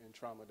violence and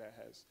trauma that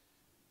has,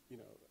 you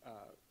know,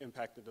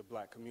 impacted the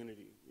black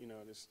community. You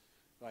know, this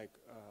like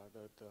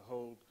the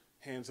whole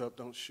hands up,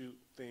 don't shoot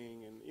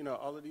thing, and you know,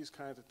 all of these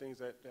kinds of things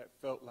that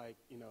felt like,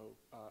 you know,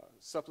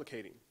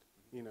 supplicating,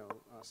 you know,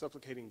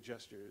 supplicating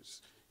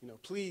gestures. You know,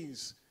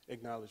 please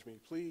acknowledge me,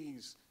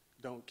 please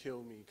don't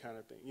kill me, kind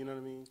of thing. You know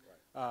what I mean?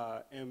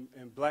 Right.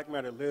 And Black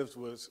Matter Lives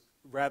was,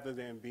 rather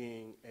than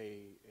being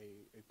a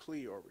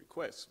plea or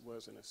request,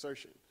 was an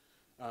assertion.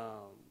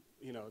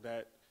 You know,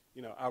 that,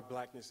 you know, our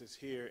blackness is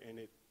here and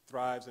it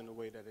thrives in the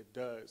way that it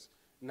does,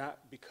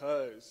 not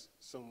because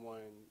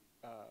someone,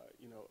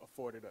 you know,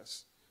 afforded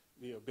us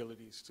the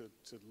abilities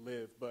to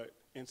live, but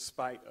in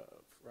spite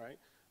of, right?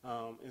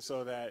 And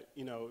so that,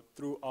 you know,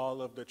 through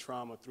all of the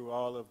trauma, through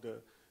all of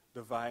the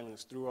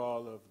violence, through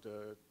all of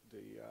the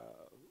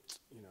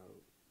you know,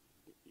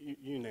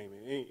 you name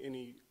it,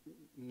 any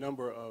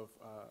number of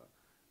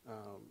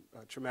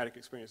traumatic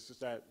experiences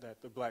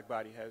that the black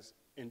body has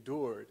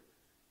endured,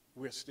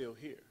 we're still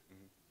here,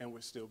 and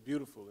we're still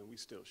beautiful, and we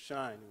still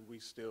shine, and we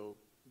still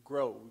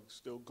grow, we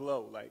still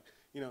glow. Like,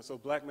 you know, so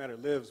Black Matter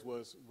Lives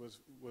was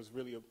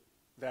really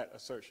that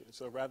assertion.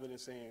 So rather than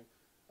saying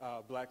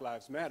Black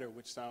Lives Matter,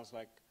 which sounds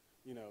like,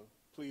 you know,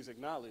 please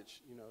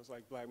acknowledge, you know, it's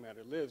like Black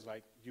Matter Lives,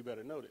 like you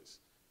better notice,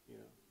 you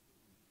know.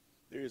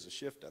 There is a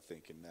shift, I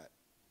think, in that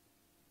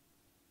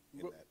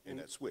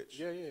switch.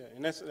 Yeah,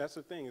 and that's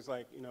the thing. It's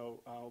like, you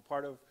know,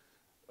 part of,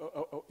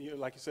 you know,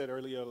 like you said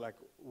earlier, like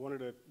one of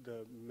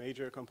the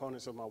major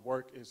components of my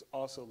work is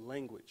also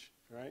language,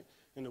 right?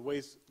 And the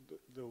ways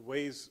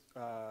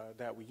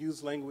that we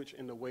use language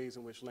and the ways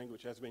in which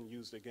language has been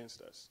used against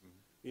us.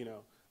 You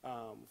know,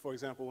 for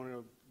example, one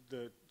of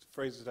the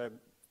phrases that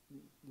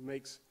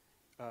makes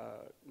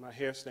my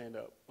hair stand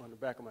up on the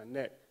back of my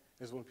neck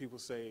is when people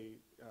say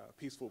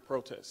peaceful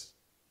protest.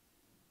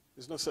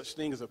 There's no such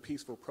thing as a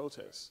peaceful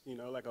protest. You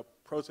know, like a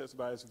protest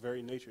by its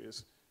very nature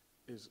is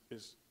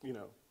you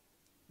know,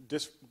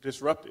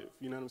 disruptive.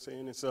 You know what I'm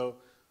saying? And so,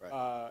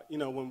 right. You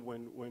know,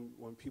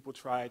 when people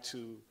try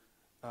to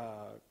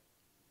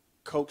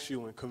coax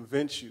you and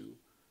convince you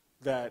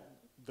that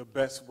the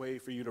best way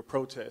for you to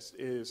protest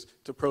is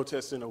to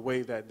protest in a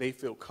way that they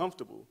feel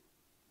comfortable,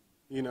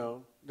 you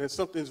know, then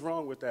something's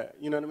wrong with that.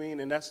 You know what I mean?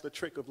 And that's the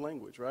trick of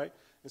language, right?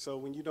 And so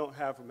when you don't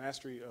have a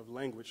mastery of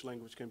language,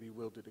 language can be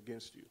wielded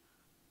against you.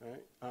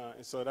 Right?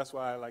 And so that's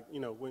why I like, you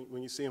know,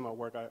 when you see in my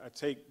work, I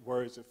take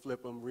words and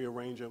flip them,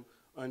 rearrange them,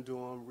 undo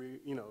them,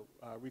 you know,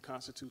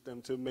 reconstitute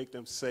them to make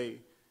them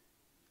say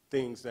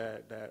things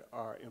that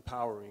are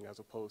empowering as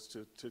opposed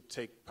to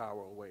take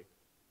power away.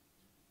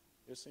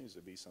 There seems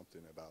to be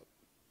something about,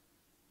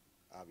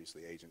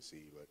 obviously,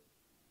 agency,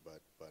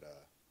 but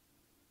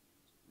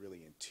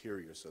really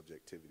interior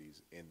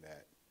subjectivities in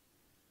that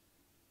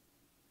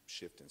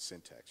shift in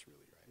syntax,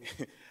 really,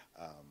 right?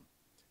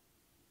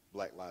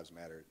 Black Lives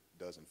Matter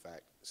does, in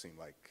fact, seem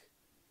like,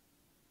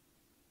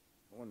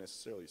 I won't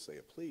necessarily say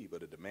a plea,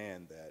 but a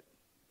demand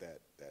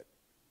that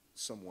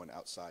someone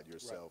outside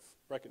yourself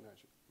recognize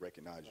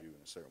you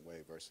in a certain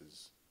way,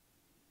 versus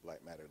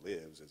Black Matter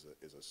Lives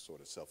is a sort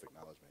of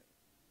self-acknowledgement,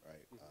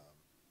 right?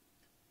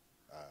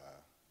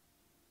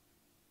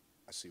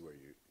 I see where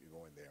you're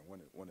going there,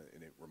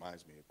 and it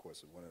reminds me, of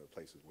course, of one of the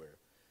places where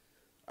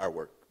our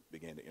work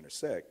began to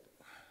intersect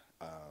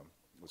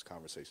was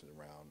conversations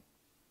around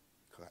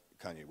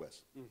Kanye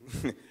West.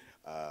 Mm-hmm.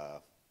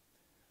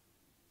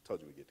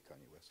 Told you we'd get to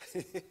Kanye West.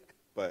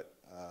 But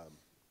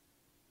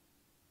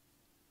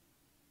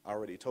I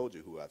already told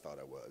you who I thought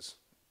I was,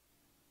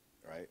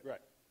 right?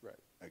 Right, right.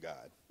 A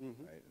God,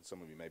 Mm-hmm. right? And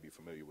some of you may be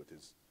familiar with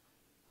his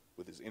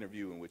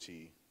interview in which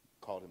he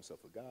called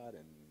himself a God,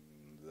 and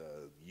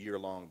the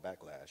year-long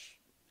backlash,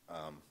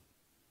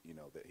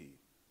 that he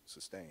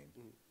sustained.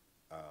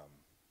 Mm-hmm.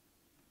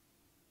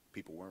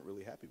 People weren't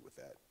really happy with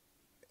that.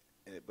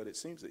 But it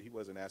seems that he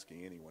wasn't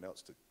asking anyone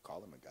else to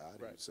call him a God.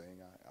 Right. He was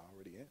saying, I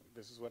already am.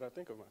 This is what I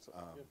think of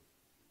myself. Yeah.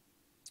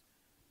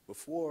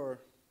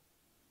 Before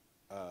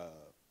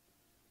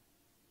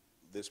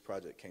this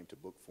project came to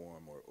book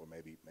form, or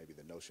maybe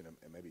the notion,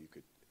 and maybe you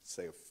could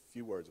say a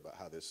few words about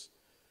how this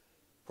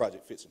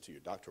project fits into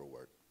your doctoral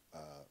work.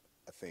 I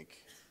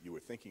think you were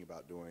thinking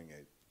about doing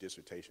a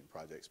dissertation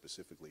project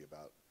specifically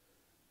about,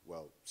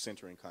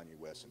 centering Kanye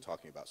West Mm-hmm. and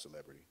talking about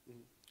celebrity.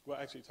 Mm-hmm. Well,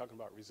 actually, talking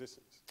about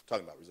resistance.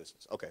 Talking about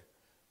resistance, okay.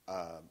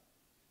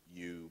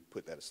 You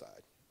put that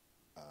aside.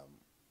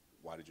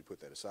 Why did you put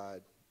that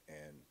aside?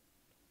 And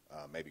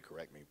maybe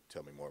correct me,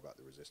 tell me more about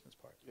the resistance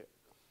part. Yeah.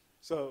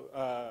 So,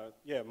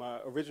 my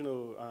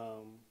original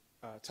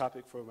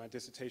topic for my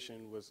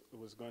dissertation was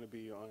going to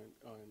be on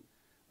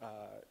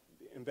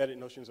embedded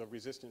notions of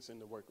resistance in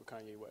the work of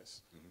Kanye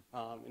West.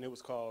 Mm-hmm. And it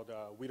was called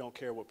We Don't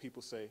Care What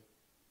People Say,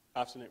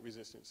 Obstinate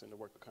Resistance in the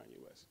Work of Kanye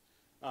West.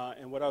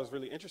 And what I was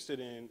really interested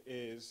in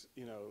is,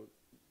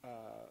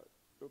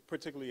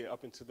 particularly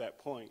up until that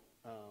point,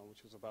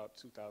 which was about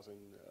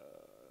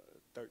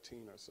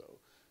 2013 or so,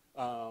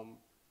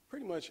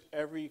 pretty much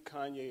every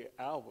Kanye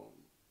album,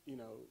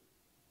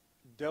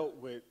 dealt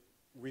with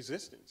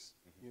resistance,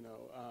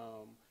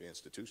 The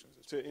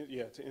institutions.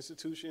 to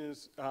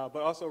institutions,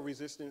 but also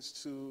resistance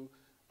to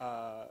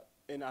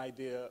an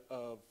idea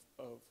of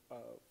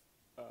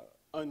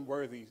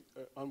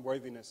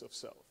unworthiness of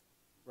self,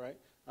 right?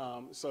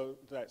 So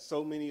that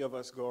so many of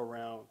us go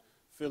around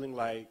feeling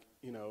like,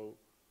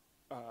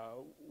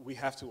 we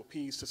have to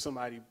appease to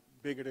somebody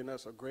bigger than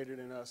us or greater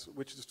than us,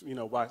 which is,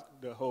 why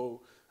the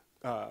whole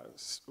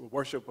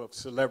worship of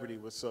celebrity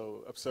was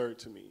so absurd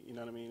to me. You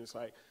know what I mean? It's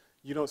like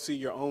you don't see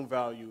your own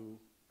value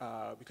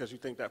because you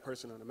think that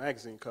person on the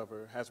magazine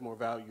cover has more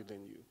value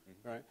than you,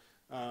 mm-hmm. right?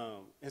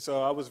 And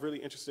so I was really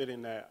interested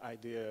in that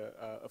idea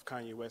of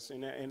Kanye West.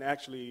 And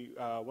actually,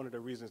 one of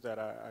the reasons that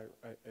I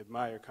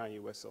admire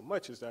Kanye West so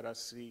much is that I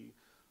see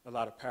a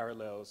lot of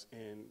parallels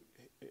in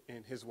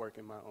his work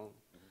and my own.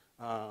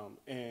 Mm-hmm.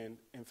 And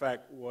in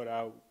fact,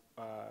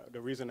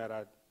 the reason that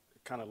I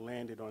kind of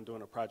landed on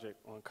doing a project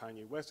on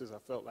Kanye West is I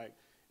felt like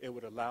it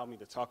would allow me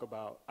to talk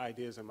about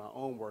ideas in my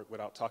own work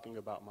without talking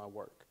about my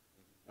work.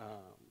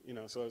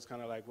 Mm-hmm. So it's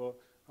kind of like, well,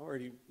 I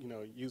already,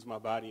 use my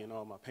body in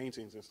all my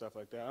paintings and stuff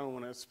like that. I don't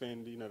want to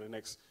spend, the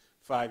next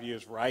 5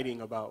 years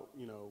writing about,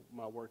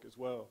 my work as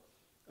well.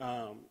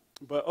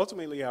 But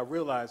ultimately, I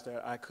realized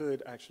that I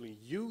could actually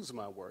use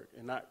my work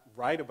and not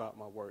write about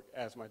my work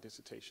as my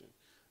dissertation.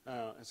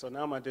 And so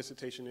now my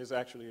dissertation is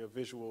actually a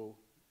visual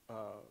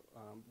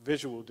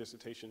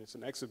dissertation. It's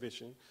an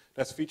exhibition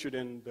that's featured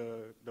in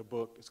the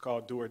book. It's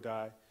called Do or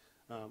Die,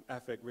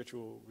 Affect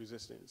Ritual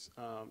Resistance.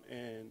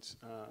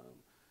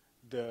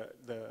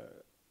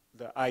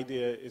 The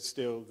idea is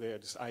still there.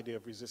 This idea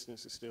of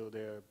resistance is still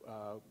there,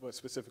 but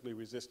specifically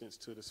resistance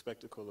to the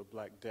spectacle of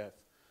Black death.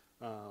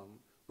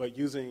 But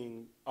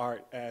using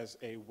art as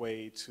a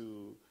way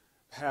to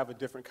have a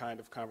different kind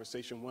of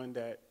conversation, one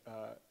that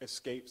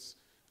escapes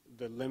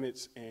the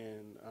limits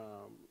and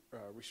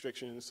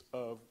restrictions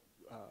of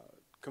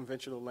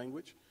conventional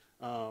language,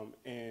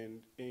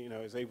 and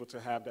is able to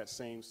have that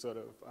same sort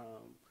of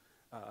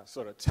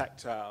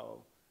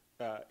tactile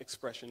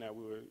expression that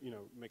we were,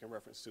 making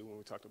reference to when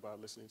we talked about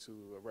listening to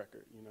a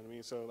record. You know what I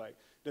mean? So like,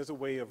 there's a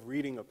way of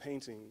reading a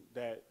painting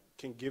that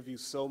can give you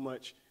so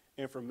much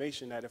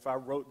information that if I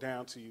wrote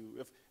down to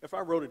you, if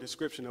I wrote a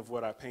description of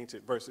what I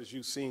painted versus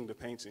you seeing the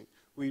painting,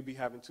 we'd be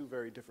having two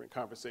very different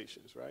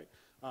conversations, right?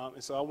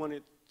 And so I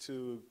wanted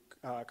to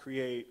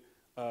create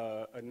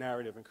a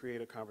narrative and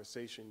create a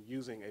conversation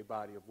using a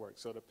body of work.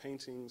 So the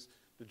paintings,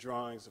 the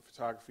drawings, the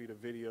photography, the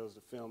videos,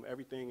 the film,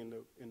 everything in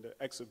the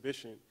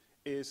exhibition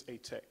is a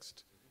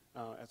text,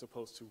 as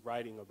opposed to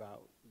writing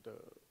about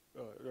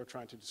or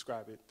trying to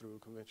describe it through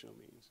conventional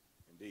means.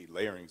 Indeed,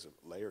 layerings of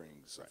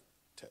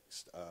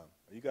text. Are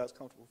you guys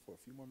comfortable for a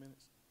few more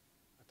minutes?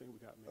 I think we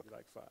got maybe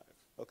like 5.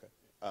 Okay.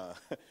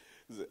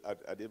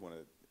 I did want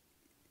to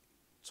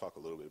talk a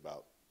little bit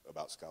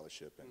about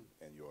scholarship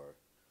and your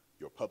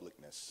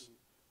publicness.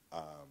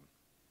 Mm-hmm.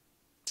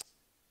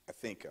 I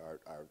think I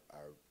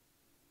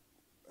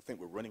think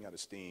we're running out of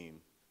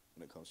steam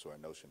when it comes to our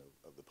notion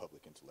of the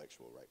public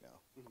intellectual right now.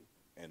 Mm-hmm.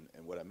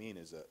 And what I mean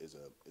is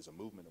a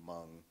movement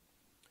among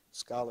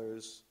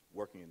scholars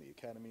working in the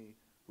academy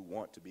who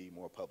want to be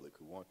more public,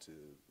 who want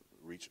to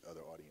reach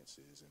other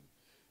audiences and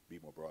be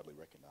more broadly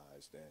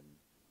recognized. And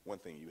one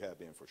thing you have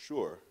been for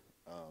sure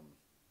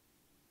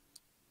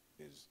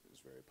is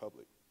very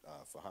public.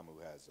 Fahamu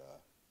has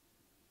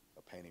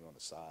a painting on the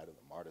side of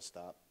the MARTA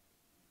stop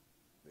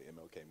The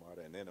MLK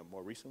MARTA, and then a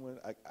more recent one.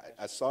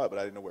 I saw it, but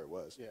I didn't know where it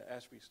was. Yeah,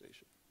 Ashby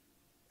Station.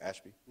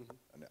 Ashby?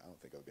 I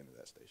don't think I've been to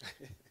that station.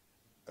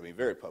 I mean,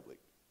 very public,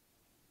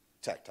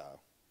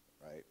 tactile,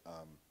 right?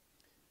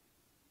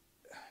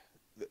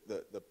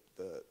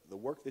 The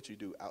work that you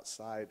do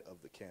outside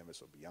of the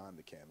canvas or beyond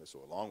the canvas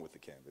or along with the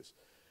canvas,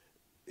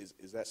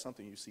 is that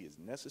something you see as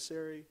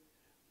necessary,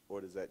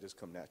 or does that just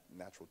come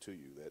natural to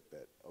you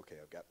that okay,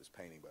 I've got this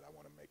painting, but I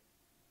want to make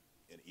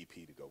an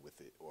EP to go with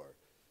it, or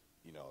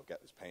I've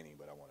got this painting,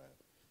 but I want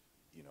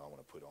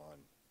to put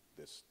on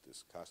this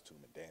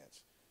costume and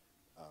dance.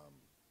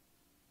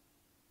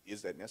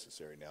 Is that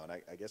necessary now? And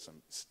I guess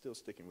I'm still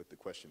sticking with the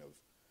question of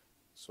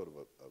sort of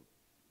a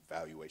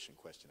valuation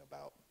question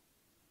about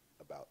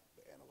the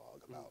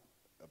analog,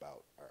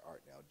 about our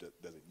art now.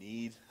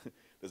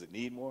 Does it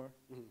need more?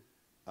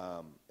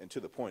 And to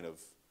the point of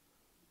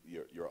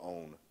your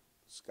own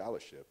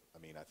scholarship, I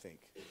mean, I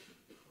think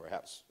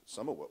perhaps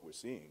some of what we're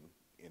seeing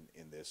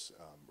in this,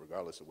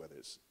 regardless of whether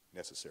it's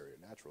necessary or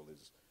natural,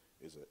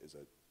 is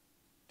a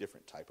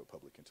different type of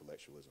public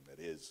intellectualism that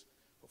is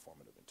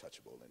performative and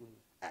touchable and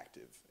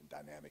active and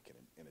dynamic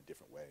in a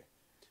different way.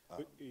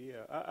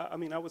 Yeah, I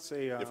mean, I would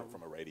say different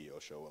from a radio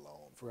show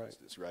alone, for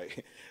instance,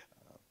 right?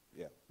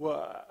 Yeah.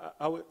 Well,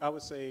 I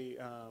would say,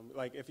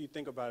 like, if you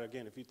think about,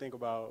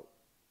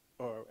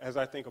 or as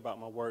I think about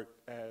my work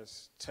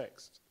as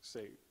text,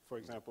 say, for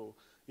example,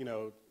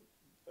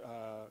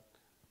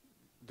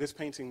 this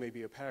painting may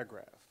be a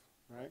paragraph,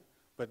 right?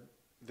 But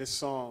this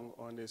song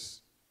on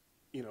this,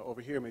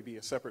 over here may be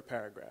a separate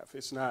paragraph.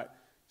 It's not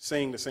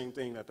saying the same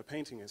thing that the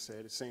painting has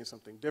said. It's saying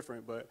something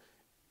different, but,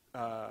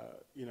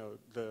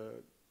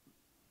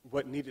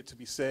 what needed to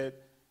be said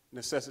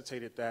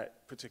necessitated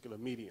that particular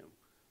medium.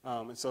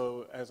 And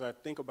so as I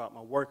think about my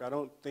work, I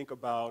don't think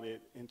about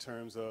it in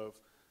terms of,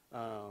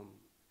 I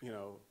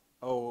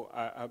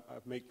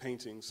make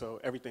paintings, so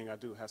everything I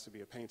do has to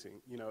be a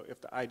painting.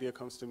 If the idea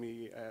comes to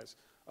me as,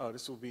 oh,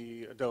 this will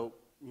be a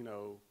dope,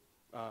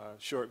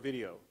 short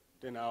video,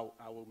 then I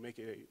will make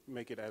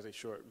it as a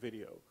short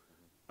video.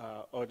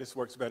 Or this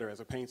works better as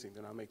a painting,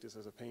 then I'll make this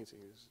as a painting.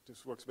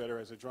 This works better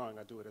as a drawing,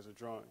 I do it as a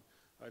drawing.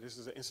 This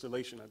is an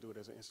installation, I do it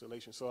as an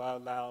installation. So I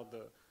allow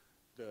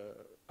the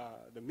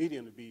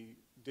medium to be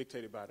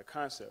dictated by the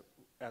concept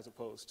as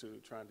opposed to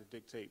trying to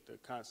dictate the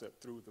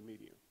concept through the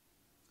medium.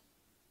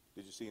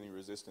 Did you see any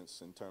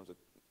resistance in terms of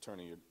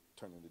turning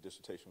the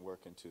dissertation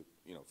work into,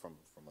 from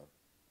a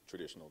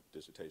traditional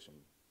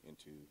dissertation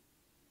into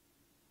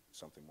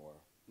something more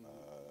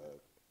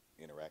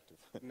interactive?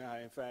 Nah,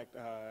 in fact,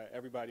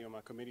 everybody on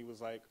my committee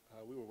was like,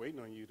 we were waiting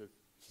on you to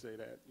say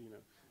that,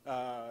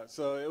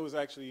 So it was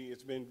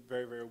it's been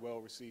very, very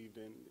well received,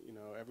 and,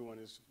 everyone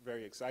is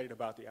very excited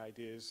about the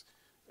ideas.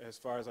 As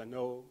far as I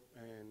know,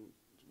 and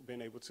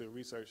been able to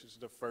research, it's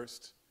the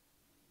first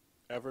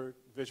ever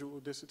visual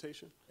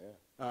dissertation. Yeah.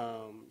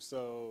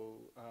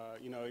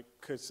 It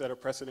could set a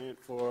precedent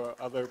for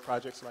other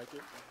projects like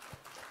it.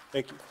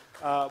 Thank you.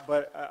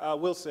 But I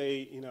will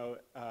say,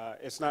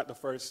 it's not the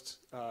first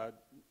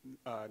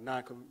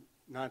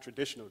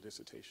non-traditional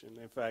dissertation.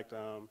 In fact,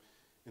 in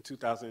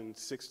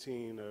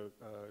 2016,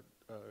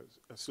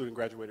 a student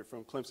graduated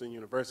from Clemson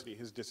University.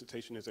 His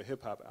dissertation is a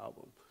hip-hop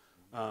album.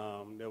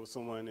 There was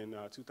someone in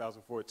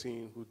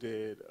 2014 who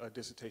did a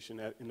dissertation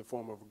in the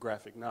form of a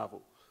graphic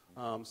novel.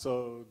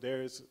 So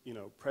there's,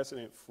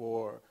 precedent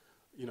for,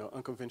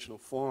 unconventional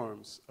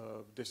forms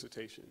of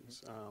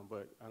dissertations.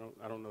 But I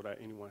don't know that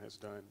anyone has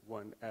done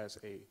one as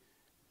a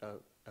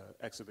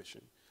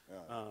exhibition.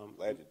 I'm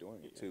glad you're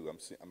doing it too.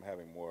 I'm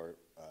having more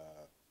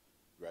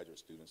graduate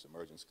students,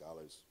 emerging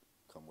scholars,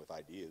 come with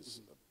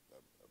ideas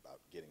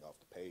about getting off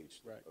the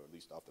page, right, or at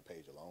least off the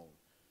page alone.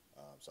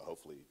 So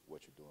hopefully,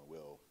 what you're doing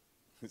will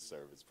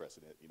serve as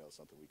precedent.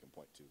 Something we can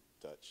point to,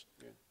 touch.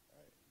 Yeah. Right.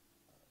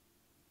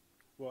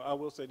 Well, I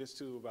will say this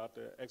too about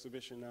the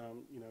exhibition.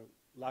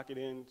 Lock it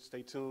in,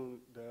 stay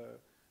tuned.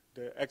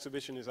 The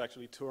exhibition is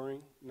actually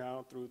touring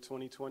now through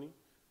 2020.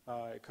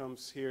 It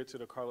comes here to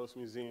the Carlos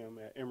Museum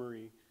at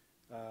Emory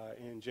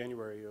in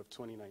January of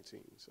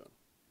 2019. So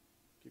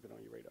keep it on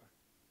your radar.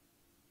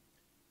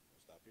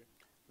 We'll stop here.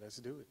 Let's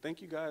do it.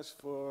 Thank you guys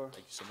for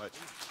Thank you so much.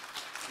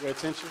 your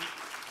attention.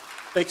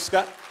 Thank you,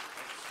 Scott.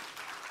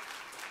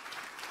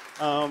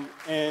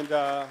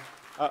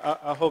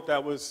 I hope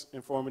that was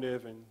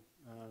informative and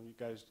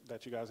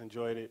you guys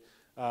enjoyed it.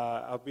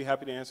 I'll be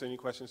happy to answer any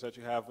questions that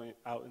you have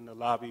out in the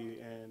lobby.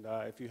 And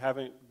if you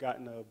haven't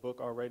gotten a book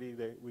already,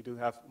 we do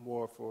have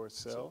more for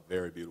sale. It's a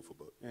very beautiful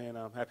book. And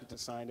I'm happy to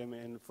sign them.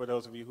 And for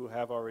those of you who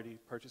have already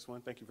purchased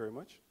one, thank you very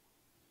much.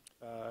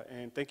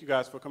 And thank you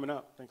guys for coming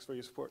out. Thanks for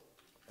your support.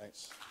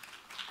 Thanks.